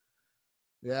 I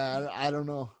don't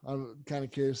know. I'm kind of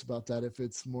curious about that, if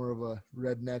it's more of a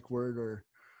redneck word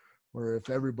or if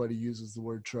everybody uses the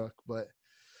word truck. But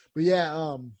But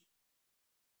yeah,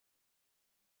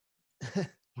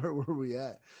 where were we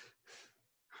at?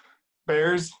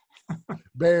 Bears.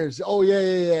 Bears. Oh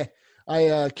yeah.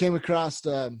 I came across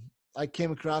a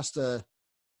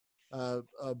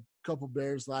couple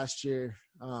bears last year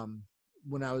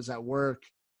when I was at work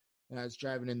and I was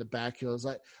driving in the back hills.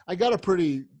 I got I'm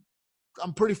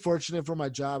pretty fortunate for my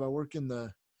job. I work in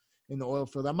the oil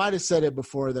field. I might have said it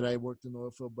before that I worked in the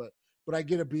oil field, but I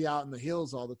get to be out in the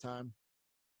hills all the time,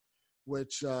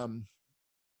 which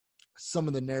some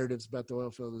of the narratives about the oil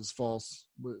field is false,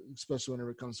 especially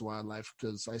whenever it comes to wildlife,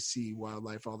 because I see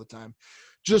wildlife all the time.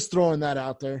 Just throwing that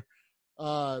out there.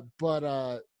 I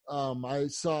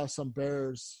saw some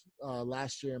bears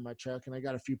last year in my truck, and I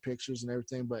got a few pictures and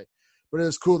everything, but it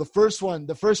was cool. The first one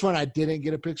I didn't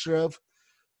get a picture of,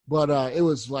 but it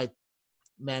was like,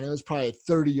 man, it was probably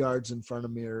 30 yards in front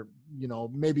of me, or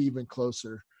maybe even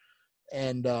closer,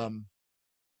 and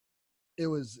it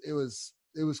was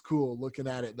cool looking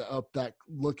at it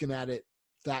looking at it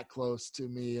that close to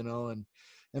me, and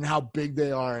how big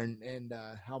they are, and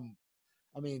how,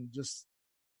 I mean, just,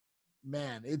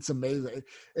 man, it's amazing.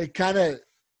 It kind of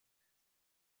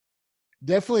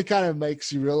definitely kind of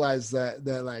makes you realize that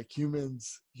like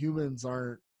humans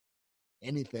aren't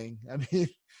anything. I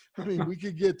mean, we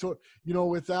could get to,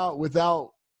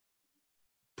 without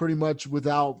pretty much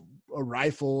without a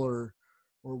rifle or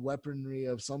weaponry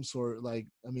of some sort. Like,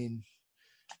 I mean,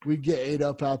 we get ate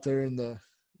up out there in the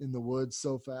woods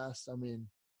so fast. I mean,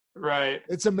 Right.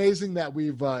 it's amazing that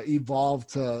we've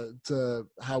evolved to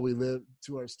how we live,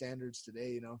 to our standards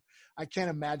today. I can't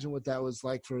imagine what that was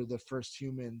like for the first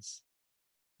humans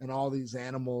and all these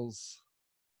animals.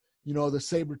 The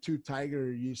saber-toothed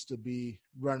tiger used to be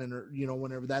running,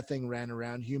 whenever that thing ran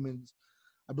around.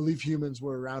 I believe humans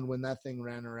were around when that thing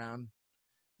ran around.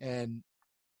 And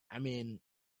I mean,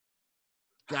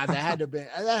 God, that had to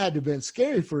have been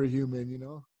scary for a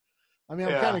human, I mean,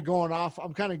 I'm kind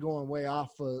of going way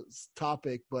off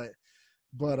topic, but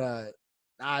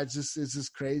it's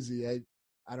just crazy.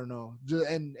 I don't know.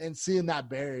 And seeing that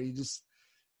bear,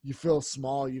 you feel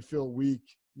small, you feel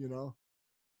weak,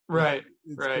 Right.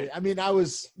 It's right. great. I mean, I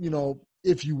was,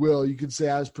 if you will, you could say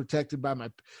I was protected by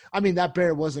that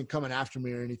bear wasn't coming after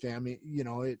me or anything. I mean,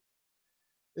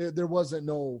 there wasn't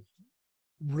no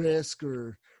risk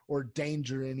or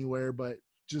danger anywhere, but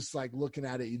just like looking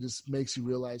at it, it just makes you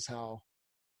realize how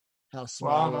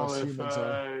small us humans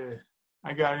are.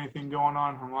 I got anything going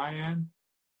on my end.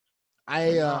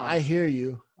 I hear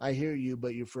you,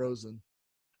 but you're frozen.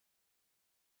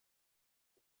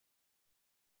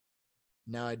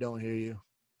 Now I don't hear you.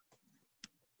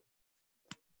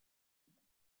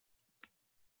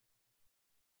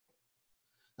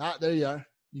 There you are.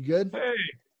 You good?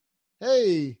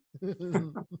 Hey.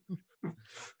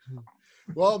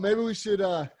 Well, maybe we should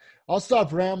I'll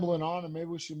stop rambling on, and maybe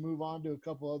we should move on to a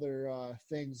couple other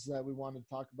things that we want to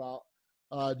talk about.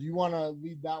 Do you want to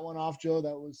lead that one off, Joe?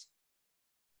 That was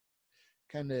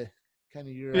kind of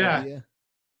your idea.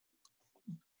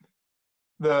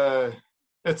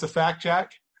 It's a fact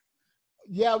check.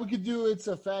 Yeah, we could do it's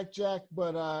a fact check,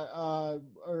 but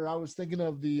or I was thinking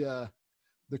of the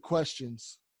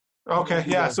questions. Okay,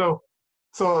 yeah. So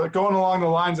going along the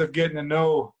lines of getting to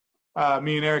know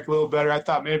me and Eric a little better, I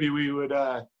thought maybe we would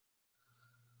have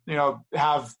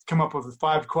come up with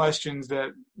 5 questions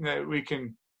that we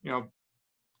can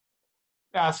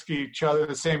ask each other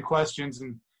the same questions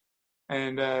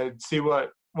and see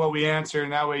what we answer,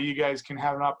 and that way you guys can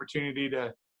have an opportunity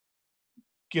to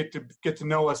get to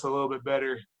know us a little bit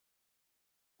better.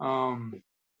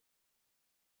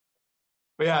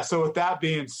 But yeah, so with that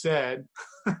being said,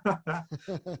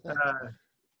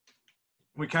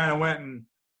 we kind of went and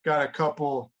got a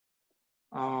couple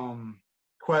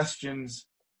questions.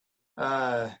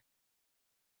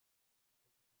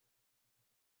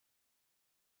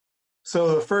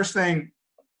 So the first one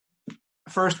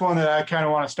that I kind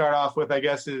of want to start off with, I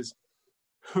guess, is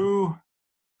who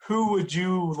would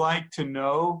you like to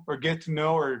know or get to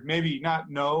know, or maybe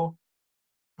not know?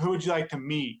 Who would you like to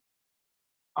meet?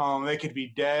 They could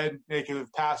be dead, they could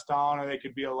have passed on, or they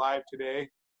could be alive today,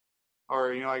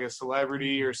 or like a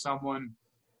celebrity or someone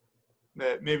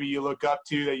that maybe you look up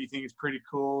to that you think is pretty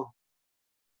cool.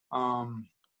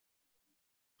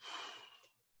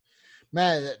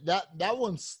 Man, that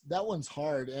one's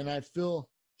hard, and I feel,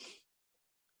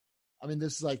 I mean,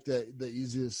 this is like the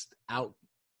easiest out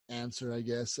answer, I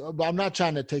guess. But I'm not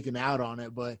trying to take an out on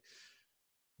it, but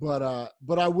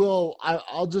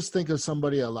I'll just think of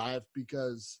somebody alive,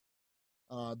 because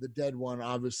the dead one,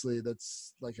 obviously,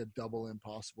 that's like a double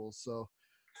impossible. So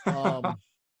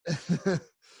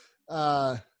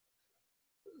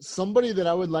somebody that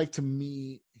I would like to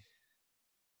meet,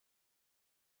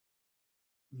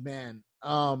 man.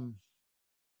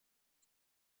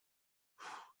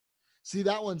 See,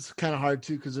 that one's kind of hard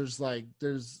too, because there's a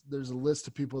list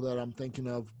of people that I'm thinking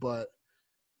of, but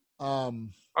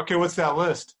Okay, what's that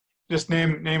list? Just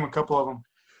name a couple of them.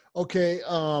 okay,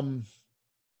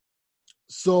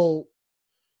 so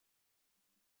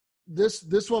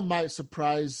this one might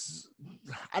surprise.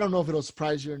 I don't know if it'll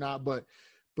surprise you or not, but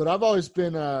I've always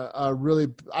been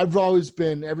I've always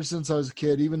been, ever since I was a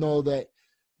kid, even though that,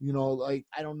 like,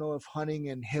 I don't know if hunting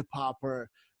and hip hop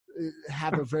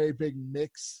have a very big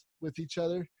mix with each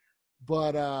other,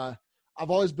 but I've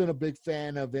always been a big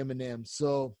fan of Eminem.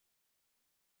 So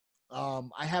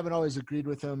I haven't always agreed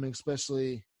with him,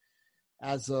 especially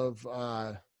as of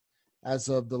the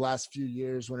last few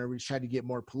years, whenever he's tried to get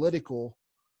more political.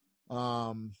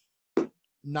 Not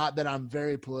that I'm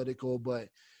very political, but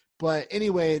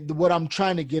anyway, what I'm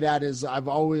trying to get at is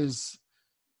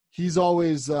he's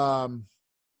always I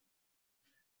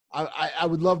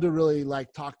would love to really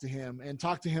like talk to him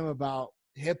about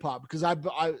hip hop, because I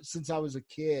since I was a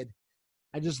kid,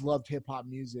 I just loved hip hop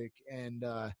music. And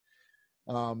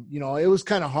it was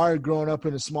kind of hard growing up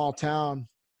in a small town,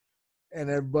 and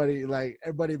everybody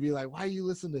be like, why you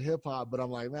listen to hip hop? But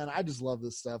I'm like, man, I just love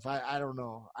this stuff. I don't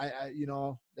know.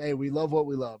 Hey, we love what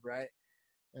we love. Right.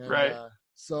 And, right.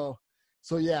 So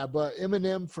yeah, but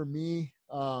Eminem for me,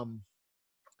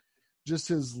 just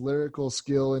his lyrical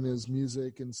skill and his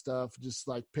music and stuff, just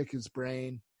like pick his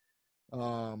brain.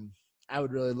 I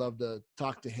would really love to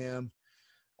talk to him.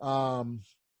 A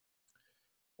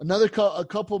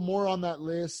couple more on that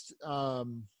list.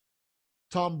 Tom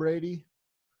Brady.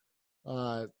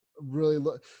 So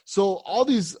all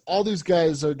these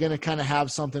guys are going to kind of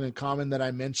have something in common that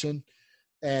I mentioned,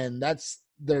 and that's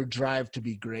their drive to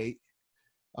be great.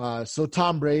 So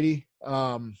Tom Brady,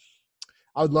 I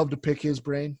would love to pick his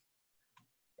brain.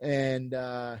 And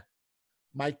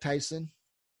Mike Tyson,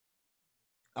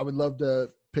 I would love to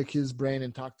pick his brain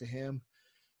and talk to him.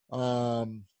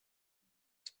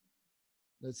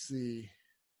 Let's see.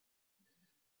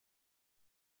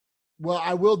 Well,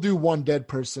 I will do one dead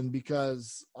person,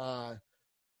 because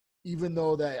even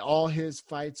though that all his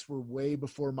fights were way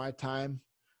before my time,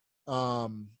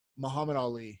 Muhammad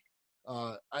Ali.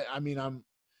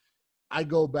 I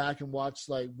go back and watch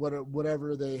like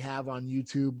whatever they have on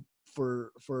YouTube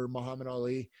for Muhammad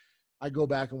Ali. I go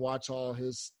back and watch all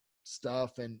his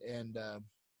stuff, and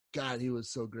God, he was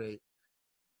so great.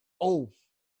 Oh,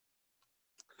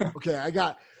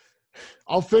 okay.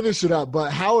 I'll finish it up,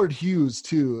 but Howard Hughes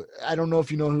too. I don't know if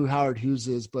you know who Howard Hughes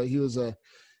is, but he was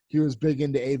big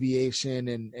into aviation,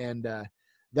 and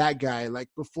that guy, like,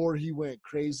 before he went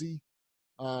crazy.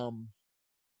 Can't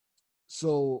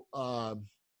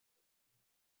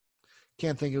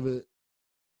think of it.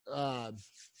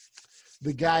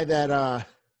 The guy that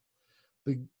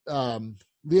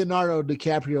Leonardo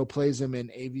DiCaprio plays him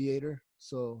in Aviator.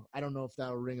 So I don't know if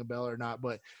that'll ring a bell or not,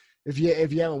 but if you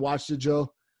haven't watched it,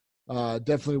 Joe,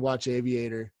 definitely watch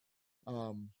Aviator.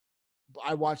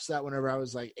 I watched that whenever I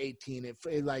was like 18. It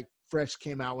like fresh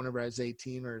came out whenever I was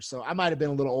 18 or so. I might have been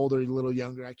a little older, a little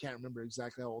younger. I can't remember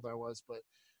exactly how old I was, but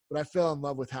I fell in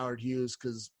love with Howard Hughes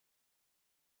because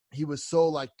he was so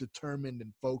like determined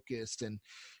and focused, and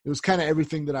it was kind of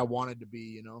everything that I wanted to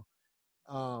be,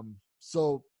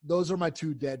 So those are my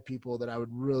two dead people that I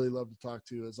would really love to talk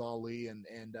to, is Ali and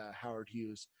Howard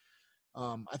Hughes.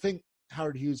 I think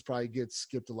Howard Hughes probably gets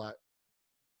skipped a lot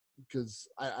because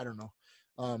I don't know.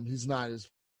 He's not as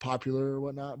popular or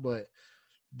whatnot, but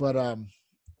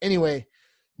anyway,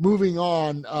 moving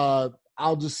on.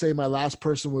 I'll just say my last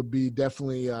person would be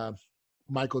definitely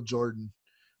Michael Jordan.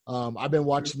 I've been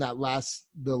watching The Last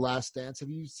Dance. Have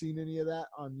you seen any of that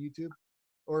on YouTube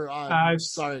or on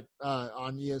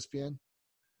ESPN?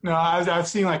 No, I've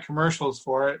seen like commercials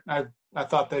for it. I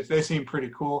thought that they seem pretty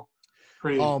cool.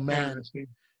 Oh man,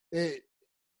 it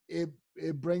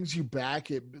brings you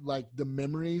back. It like the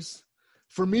memories.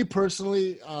 For me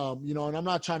personally, and I'm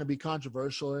not trying to be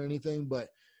controversial or anything, but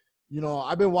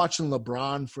I've been watching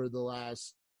LeBron for the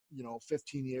last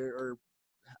 15 years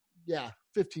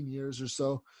or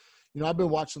so. I've been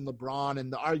watching LeBron,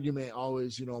 and the argument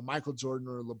always, Michael Jordan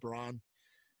or LeBron.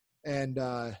 And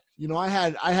I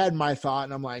had my thought,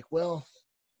 and I'm like, well,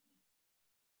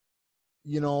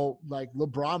 like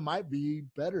LeBron might be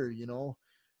better,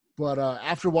 but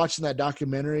after watching that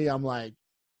documentary, I'm like,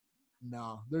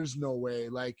 no, there's no way.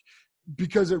 Like,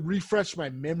 because it refreshed my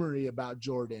memory about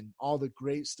Jordan, all the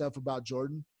great stuff about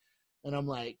Jordan. And I'm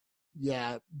like,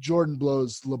 yeah, Jordan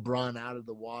blows LeBron out of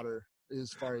the water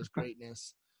as far as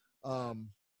greatness.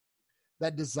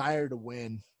 desire to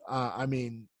win. I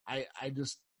mean, I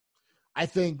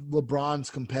think LeBron's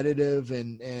competitive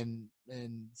and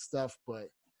stuff, but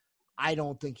I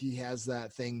don't think he has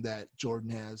that thing that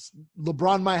Jordan has.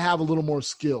 LeBron might have a little more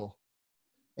skill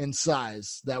and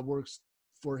size that works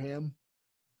for him.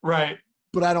 Right.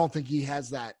 But I don't think he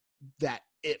has that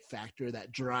it factor,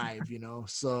 that drive,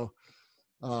 So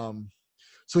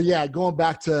yeah, going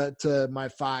back to my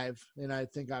 5, and I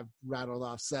think I've rattled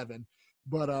off 7,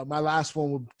 but my last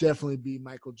one would definitely be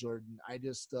Michael Jordan. I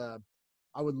just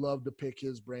I would love to pick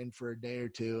his brain for a day or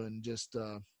two and just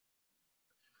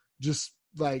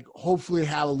like hopefully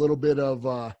have a little bit of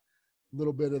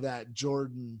that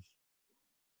Jordan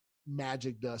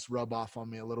magic dust rub off on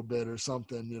me a little bit or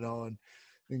something,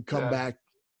 and come back.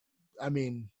 I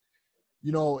mean,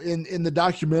 in the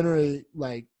documentary,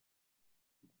 like,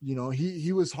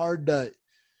 he was hard to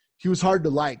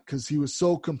like because he was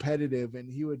so competitive, and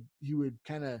he would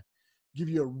kind of give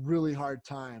you a really hard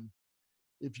time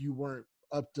if you weren't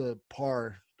up to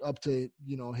par, up to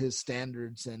his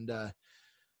standards. And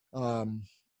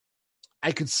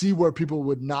I could see where people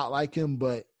would not like him,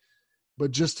 but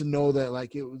just to know that,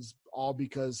 like, it was all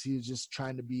because he was just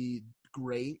trying to be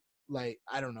great. Like,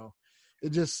 I don't know.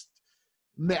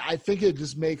 I think it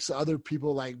just makes other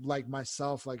people like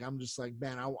myself, like, I'm just like,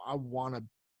 man, I want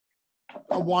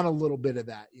a little bit of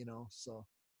that, So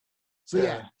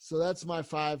yeah. So that's my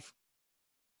 5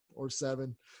 or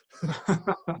 7.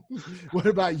 What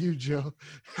about you, Joe?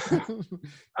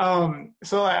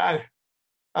 So I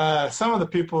some of the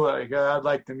people that I'd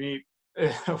like to meet,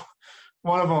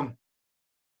 one of them,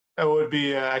 it would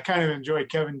be I kind of enjoy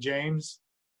Kevin James.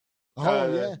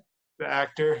 Yeah, the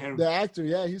actor. And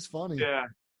yeah, he's funny. Yeah,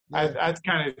 yeah. I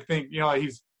kind of think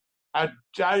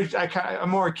I'm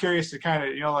more curious to kind of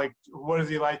like, what is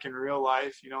he like in real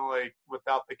life? Like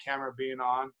without the camera being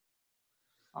on.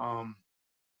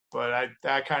 But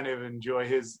I kind of enjoy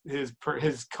his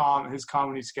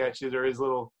comedy sketches, or his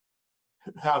little,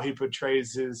 how he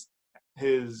portrays his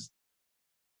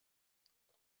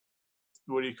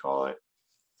what do you call it?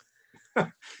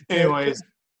 Anyways,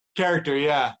 character,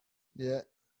 yeah.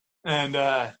 And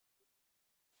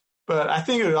but I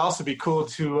think it would also be cool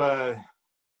to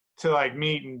like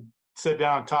meet and sit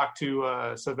down and talk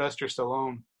to Sylvester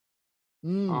Stallone.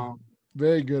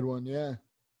 Very good one, yeah.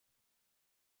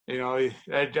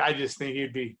 I just think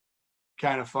he'd be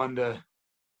kind of fun to.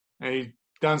 He's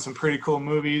done some pretty cool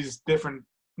movies, different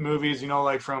movies,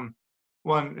 like from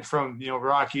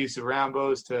Rockies to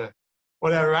Rambos to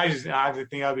whatever. I think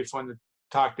that'd be fun to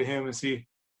talk to him and see,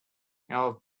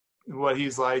 what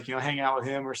he's like, hang out with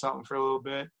him or something for a little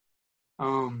bit.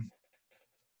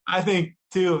 I think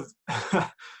too,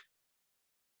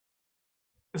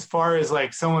 as far as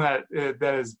like someone that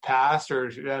has passed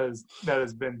or that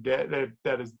has been dead,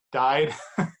 that has died,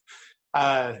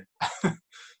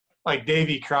 like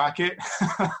Davy Crockett,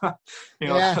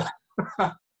 Yeah.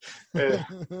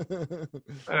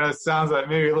 It sounds like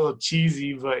maybe a little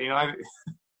cheesy, but I'd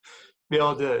be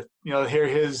able to hear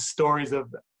his stories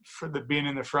of being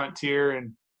in the frontier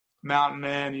and mountain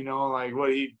men, like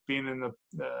what he being in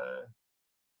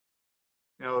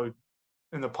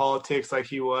in the politics like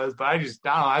he was. But I don't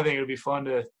know, I think it would be fun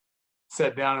to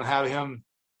sit down and have him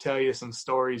tell you some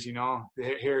stories,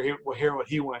 hear what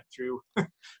he went through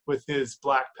with his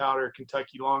black powder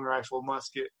Kentucky long rifle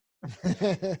musket.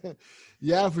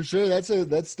 Yeah, for sure.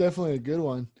 That's definitely a good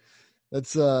one.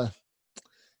 That's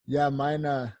yeah, mine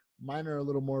are a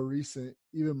little more recent.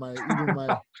 Even my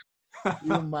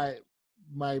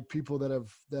people that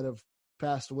have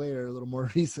passed away are a little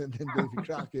more recent than Davy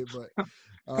Crockett, but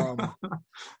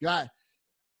God.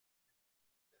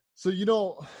 So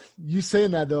you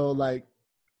saying that though, like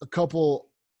a couple,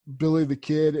 Billy the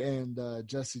Kid and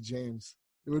Jesse James,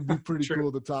 it would be pretty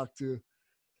cool to talk to.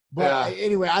 But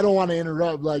anyway, I don't want to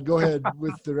interrupt. Like, go ahead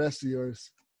with the rest of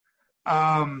yours.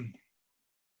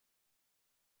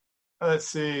 Let's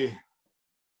see.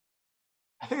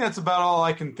 I think that's about all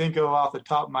I can think of off the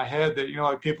top of my head. That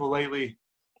like people lately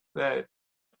that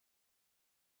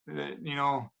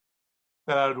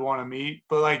that I would want to meet.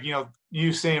 But like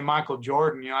you saying Michael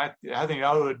Jordan, I think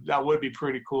that would be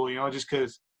pretty cool. Just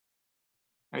because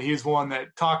he's one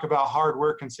that talk about hard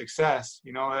work and success.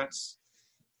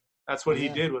 That's what he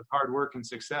did with hard work and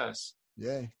success.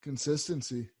 Yeah,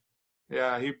 consistency.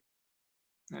 Yeah,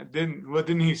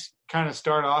 didn't he kind of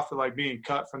start off with like being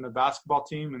cut from the basketball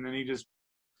team, and then he just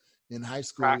in high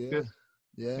school practiced?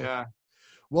 Yeah.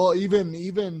 Well,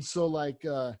 even so, like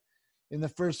in the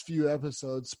first few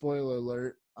episodes, spoiler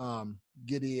alert,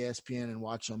 get ESPN and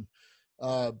watch them.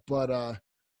 But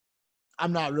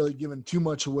I'm not really giving too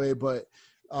much away, but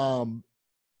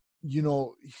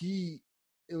it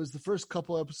was the first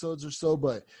couple episodes or so,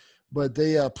 but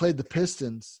they played the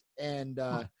Pistons, and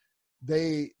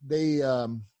they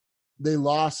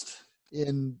lost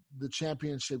in the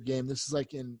championship game. This is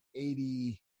like in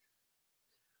 80.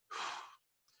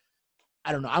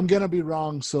 I don't know. I'm going to be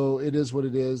wrong, so it is what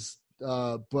it is.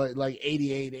 But like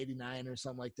 88, 89 or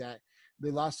something like that. They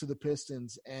lost to the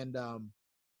Pistons, and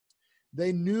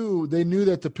they knew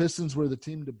that the Pistons were the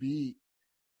team to beat.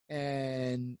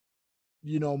 And,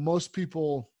 most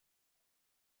people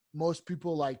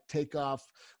like take off,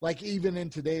 like even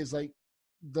in today's, like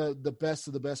the best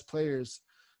of the best players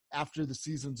after the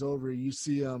season's over, you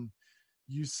see them,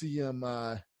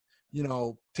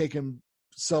 taking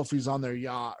selfies on their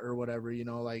yacht or whatever,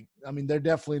 they're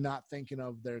definitely not thinking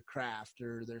of their craft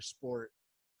or their sport.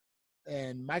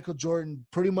 And Michael Jordan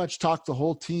pretty much talked the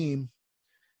whole team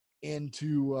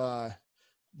into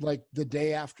like the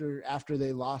day after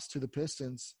they lost to the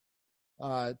Pistons,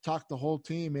 talked the whole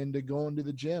team into going to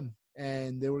the gym,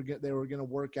 and they were going to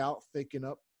work out, thicken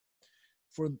up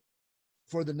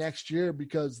for the next year,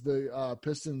 because the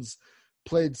Pistons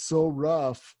played so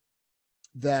rough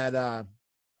that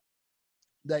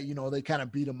they kind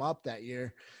of beat them up that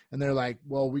year, and they're like,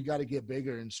 well, we got to get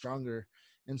bigger and stronger.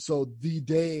 And so the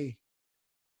day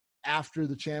after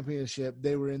the championship,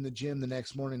 they were in the gym the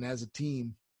next morning as a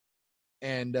team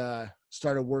and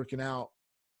started working out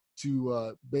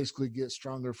to basically get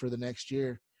stronger for the next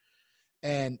year.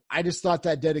 And I just thought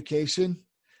that dedication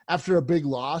after a big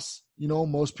loss,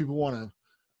 most people want to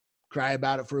cry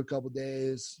about it for a couple of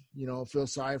days, feel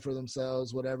sorry for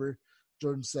themselves, whatever.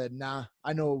 Jordan said, nah,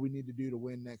 I know what we need to do to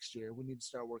win next year. We need to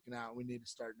start working out. We need to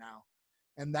start now.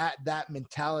 And that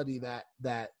mentality, that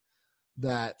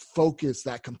focus,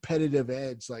 that competitive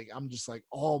edge, like, I'm just like,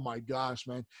 oh my gosh,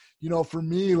 man. For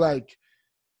me, like,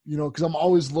 because I'm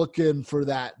always looking for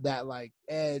that like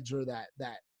edge or that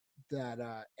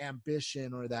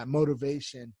ambition or that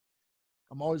motivation.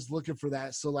 I'm always looking for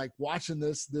that. So like watching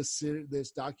this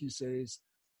docuseries,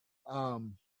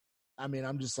 I'm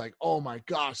just like, oh my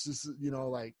gosh, this is,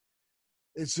 like,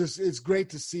 it's great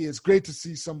to see. It's great to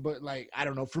see somebody, like, I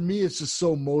don't know, for me, it's just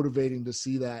so motivating to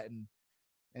see that.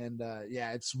 And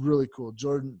yeah, it's really cool.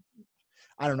 Jordan,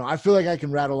 I don't know. I feel like I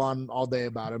can rattle on all day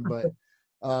about him, but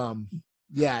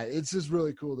yeah, it's just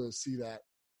really cool to see that.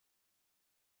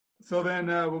 So then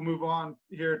we'll move on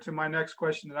here to my next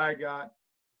question that I got.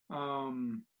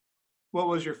 What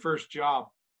was your first job?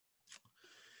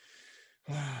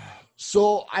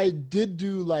 So I did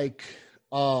do like,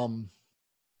 I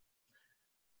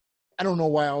don't know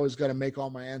why I always got to make all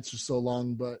my answers so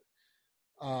long, but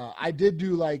I did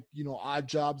do like, odd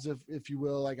jobs, if you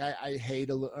will. Like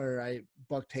I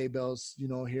bucked hay bales,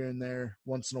 here and there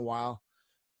once in a while.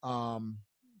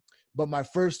 But my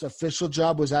first official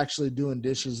job was actually doing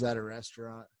dishes at a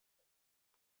restaurant.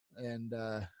 And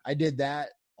I did that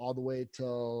all the way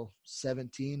till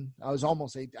 17. I was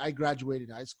almost 8. I graduated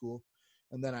high school,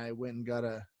 and then I went and got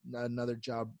another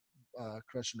job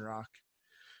crushing rock.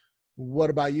 What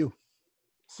about you?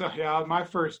 So yeah, my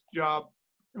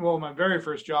very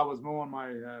first job was mowing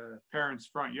my parents'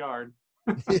 front yard.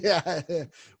 Yeah.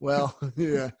 Well,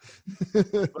 yeah.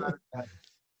 But,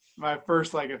 my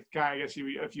first, like, I guess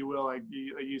if you will, like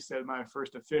you said, my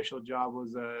first official job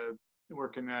was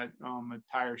working at a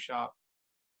tire shop,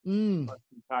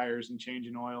 tires and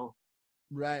changing oil.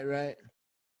 Right.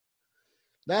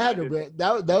 That had to be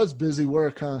that was busy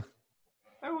work, huh?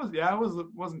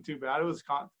 It wasn't too bad. It was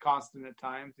constant at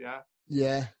times, yeah.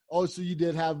 Yeah. Oh, so you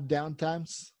did have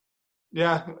downtimes?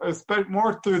 Yeah,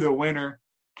 more through the winter.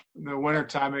 In the winter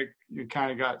time, you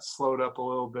kind of got slowed up a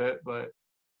little bit, but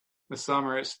the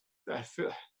summer, if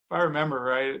I remember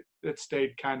right, it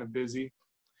stayed kind of busy.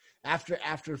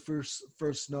 After first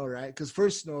snow, right? Because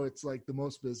first snow, it's like the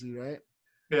most busy, right?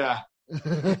 Yeah.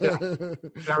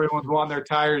 Everyone's wanting their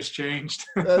tires changed.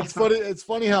 It's funny. It's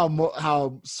funny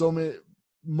how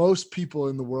most people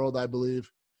in the world, I believe,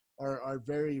 are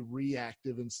very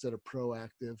reactive instead of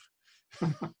proactive.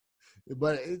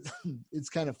 But it's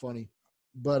kind of funny.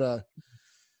 But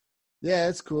yeah,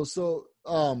 it's cool. So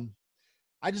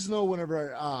I just know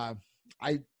whenever I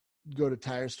go to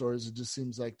tire stores, it just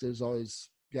seems like there's always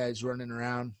guys running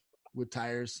around with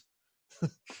tires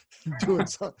doing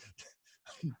something.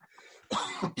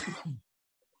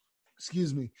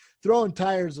 Excuse me, throwing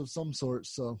tires of some sort.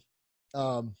 So,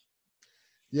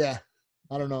 yeah,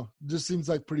 I don't know. It just seems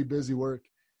like pretty busy work.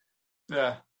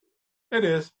 Yeah, it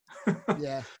is.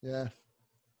 Yeah.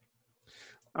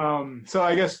 So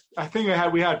I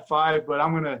think we had 5, but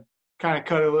I'm gonna kind of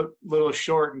cut a little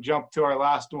short and jump to our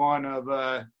last one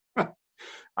of.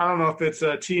 I don't know if it's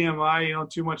a TMI,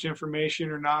 too much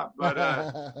information or not,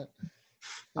 but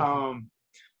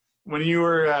when you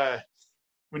were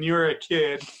a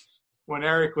kid, when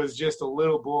Eric was just a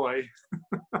little boy,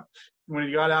 when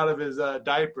he got out of his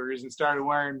diapers and started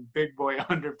wearing big boy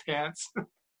underpants,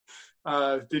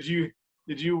 did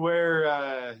you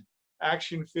wear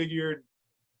action figure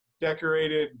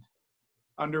decorated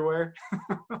underwear?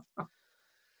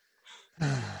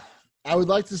 I would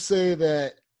like to say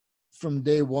that from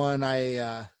day one,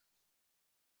 I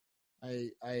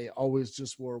always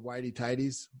just wore whitey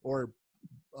tighties or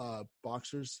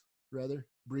boxers, rather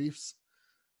briefs.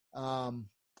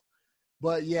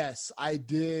 But yes, I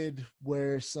did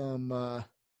wear some.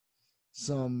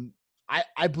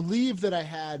 I believe that I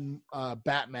had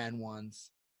Batman ones.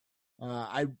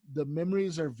 The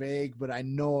memories are vague, but I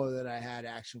know that I had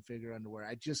action figure underwear.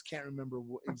 I just can't remember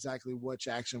exactly which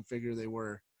action figure they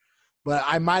were, but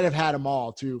I might have had them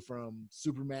all too, from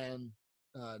Superman,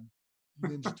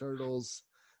 Ninja Turtles,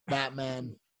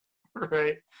 Batman.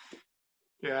 Right.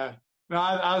 Yeah. No,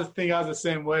 I was the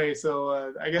same way.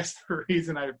 So I guess the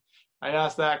reason I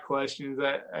asked that question is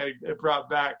that it brought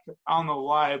back, I don't know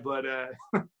why, but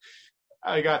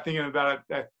I got thinking about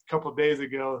it a couple of days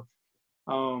ago.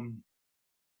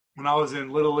 When I was in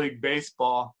Little League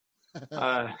Baseball,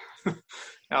 I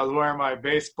was wearing my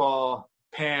baseball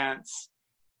pants,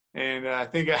 and I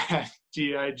think I had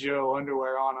G.I. Joe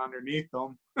underwear on underneath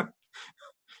them.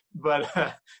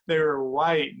 But they were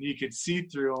white, and you could see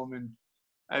through them. And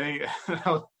I think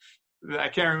I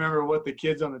can't remember what the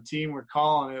kids on the team were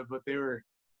calling it, but they were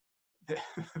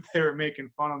making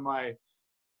fun of my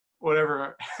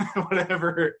whatever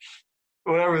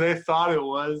they thought it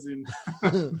was, and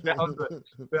that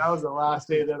was the last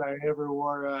day that I ever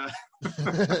wore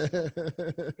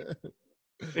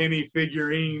any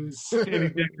figurines, any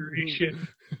decoration.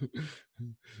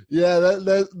 Yeah,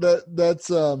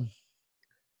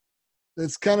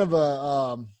 that's kind of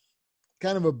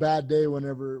a bad day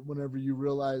whenever you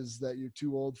realize that you're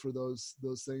too old for those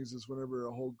things. Is whenever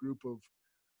a whole group of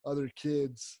other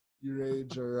kids your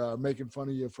age are making fun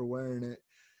of you for wearing it.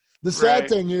 The sad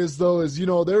thing is, though, is,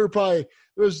 there were probably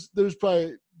there's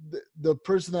probably the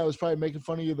person that was probably making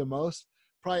fun of you the most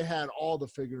probably had all the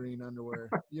figurine underwear.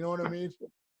 You know what I mean?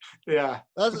 Yeah.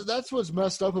 That's what's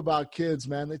messed up about kids,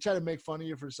 man. They try to make fun of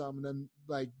you for something, and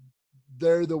then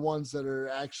they're the ones that are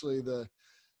actually the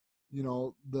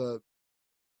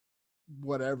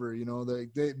whatever,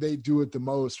 they do it the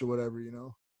most or whatever,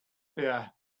 Yeah.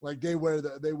 Like they wear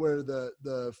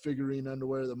the figurine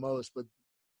underwear the most, but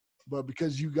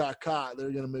because you got caught,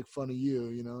 they're gonna make fun of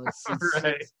you. It's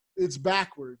right. It's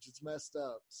backwards. It's messed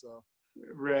up. So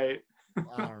right.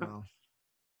 I don't know,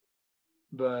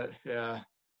 but yeah.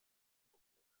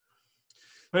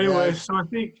 Anyway, yeah. So I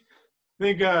think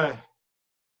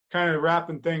kind of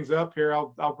wrapping things up here.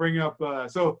 I'll bring up.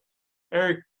 So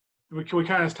Eric, we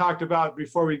kind of talked about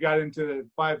before we got into the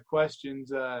 5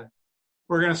 questions.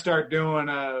 We're going to start doing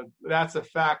that's a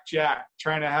fact jack,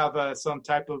 trying to have some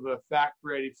type of a fact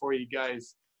ready for you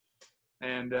guys.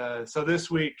 And so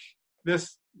this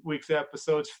week's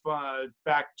episode's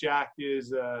fact jack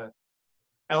is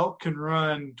elk can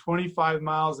run 25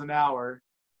 miles an hour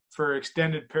for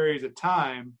extended periods of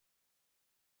time,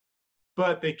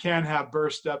 but they can have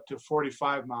burst up to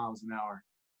 45 miles an hour.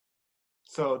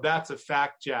 So that's a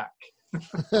fact jack.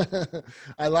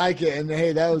 I like it. And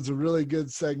hey, that was a really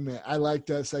good segment. I like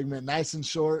that segment. Nice and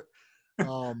short.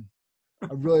 That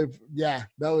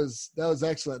was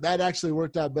excellent. That actually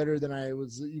worked out better than I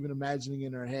was even imagining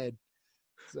in our head.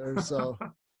 So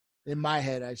in my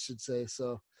head, I should say.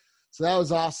 So that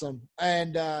was awesome.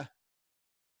 And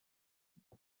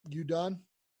you done?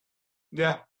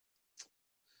 Yeah.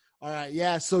 All right.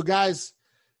 Yeah. So guys,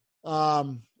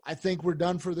 I think we're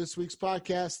done for this week's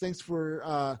podcast. Thanks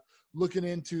for looking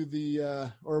into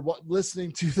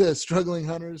listening to the Struggling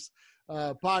Hunters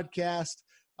podcast.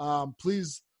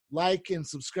 Please like and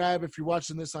subscribe if you're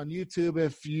watching this on YouTube.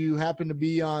 If you happen to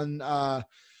be on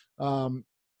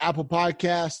Apple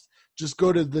Podcast, just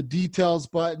go to the details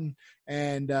button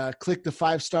and click the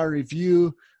 5-star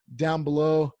review down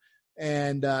below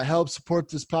and help support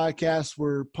this podcast.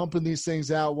 We're pumping these things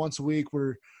out once a week.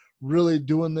 We're really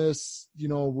doing this,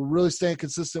 we're really staying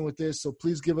consistent with this. So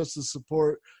please give us the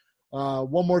support.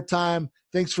 One more time,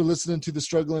 thanks for listening to the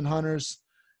Struggling Hunters,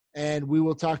 and we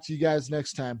will talk to you guys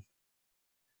next time.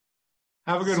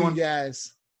 Have a good one,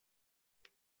 guys.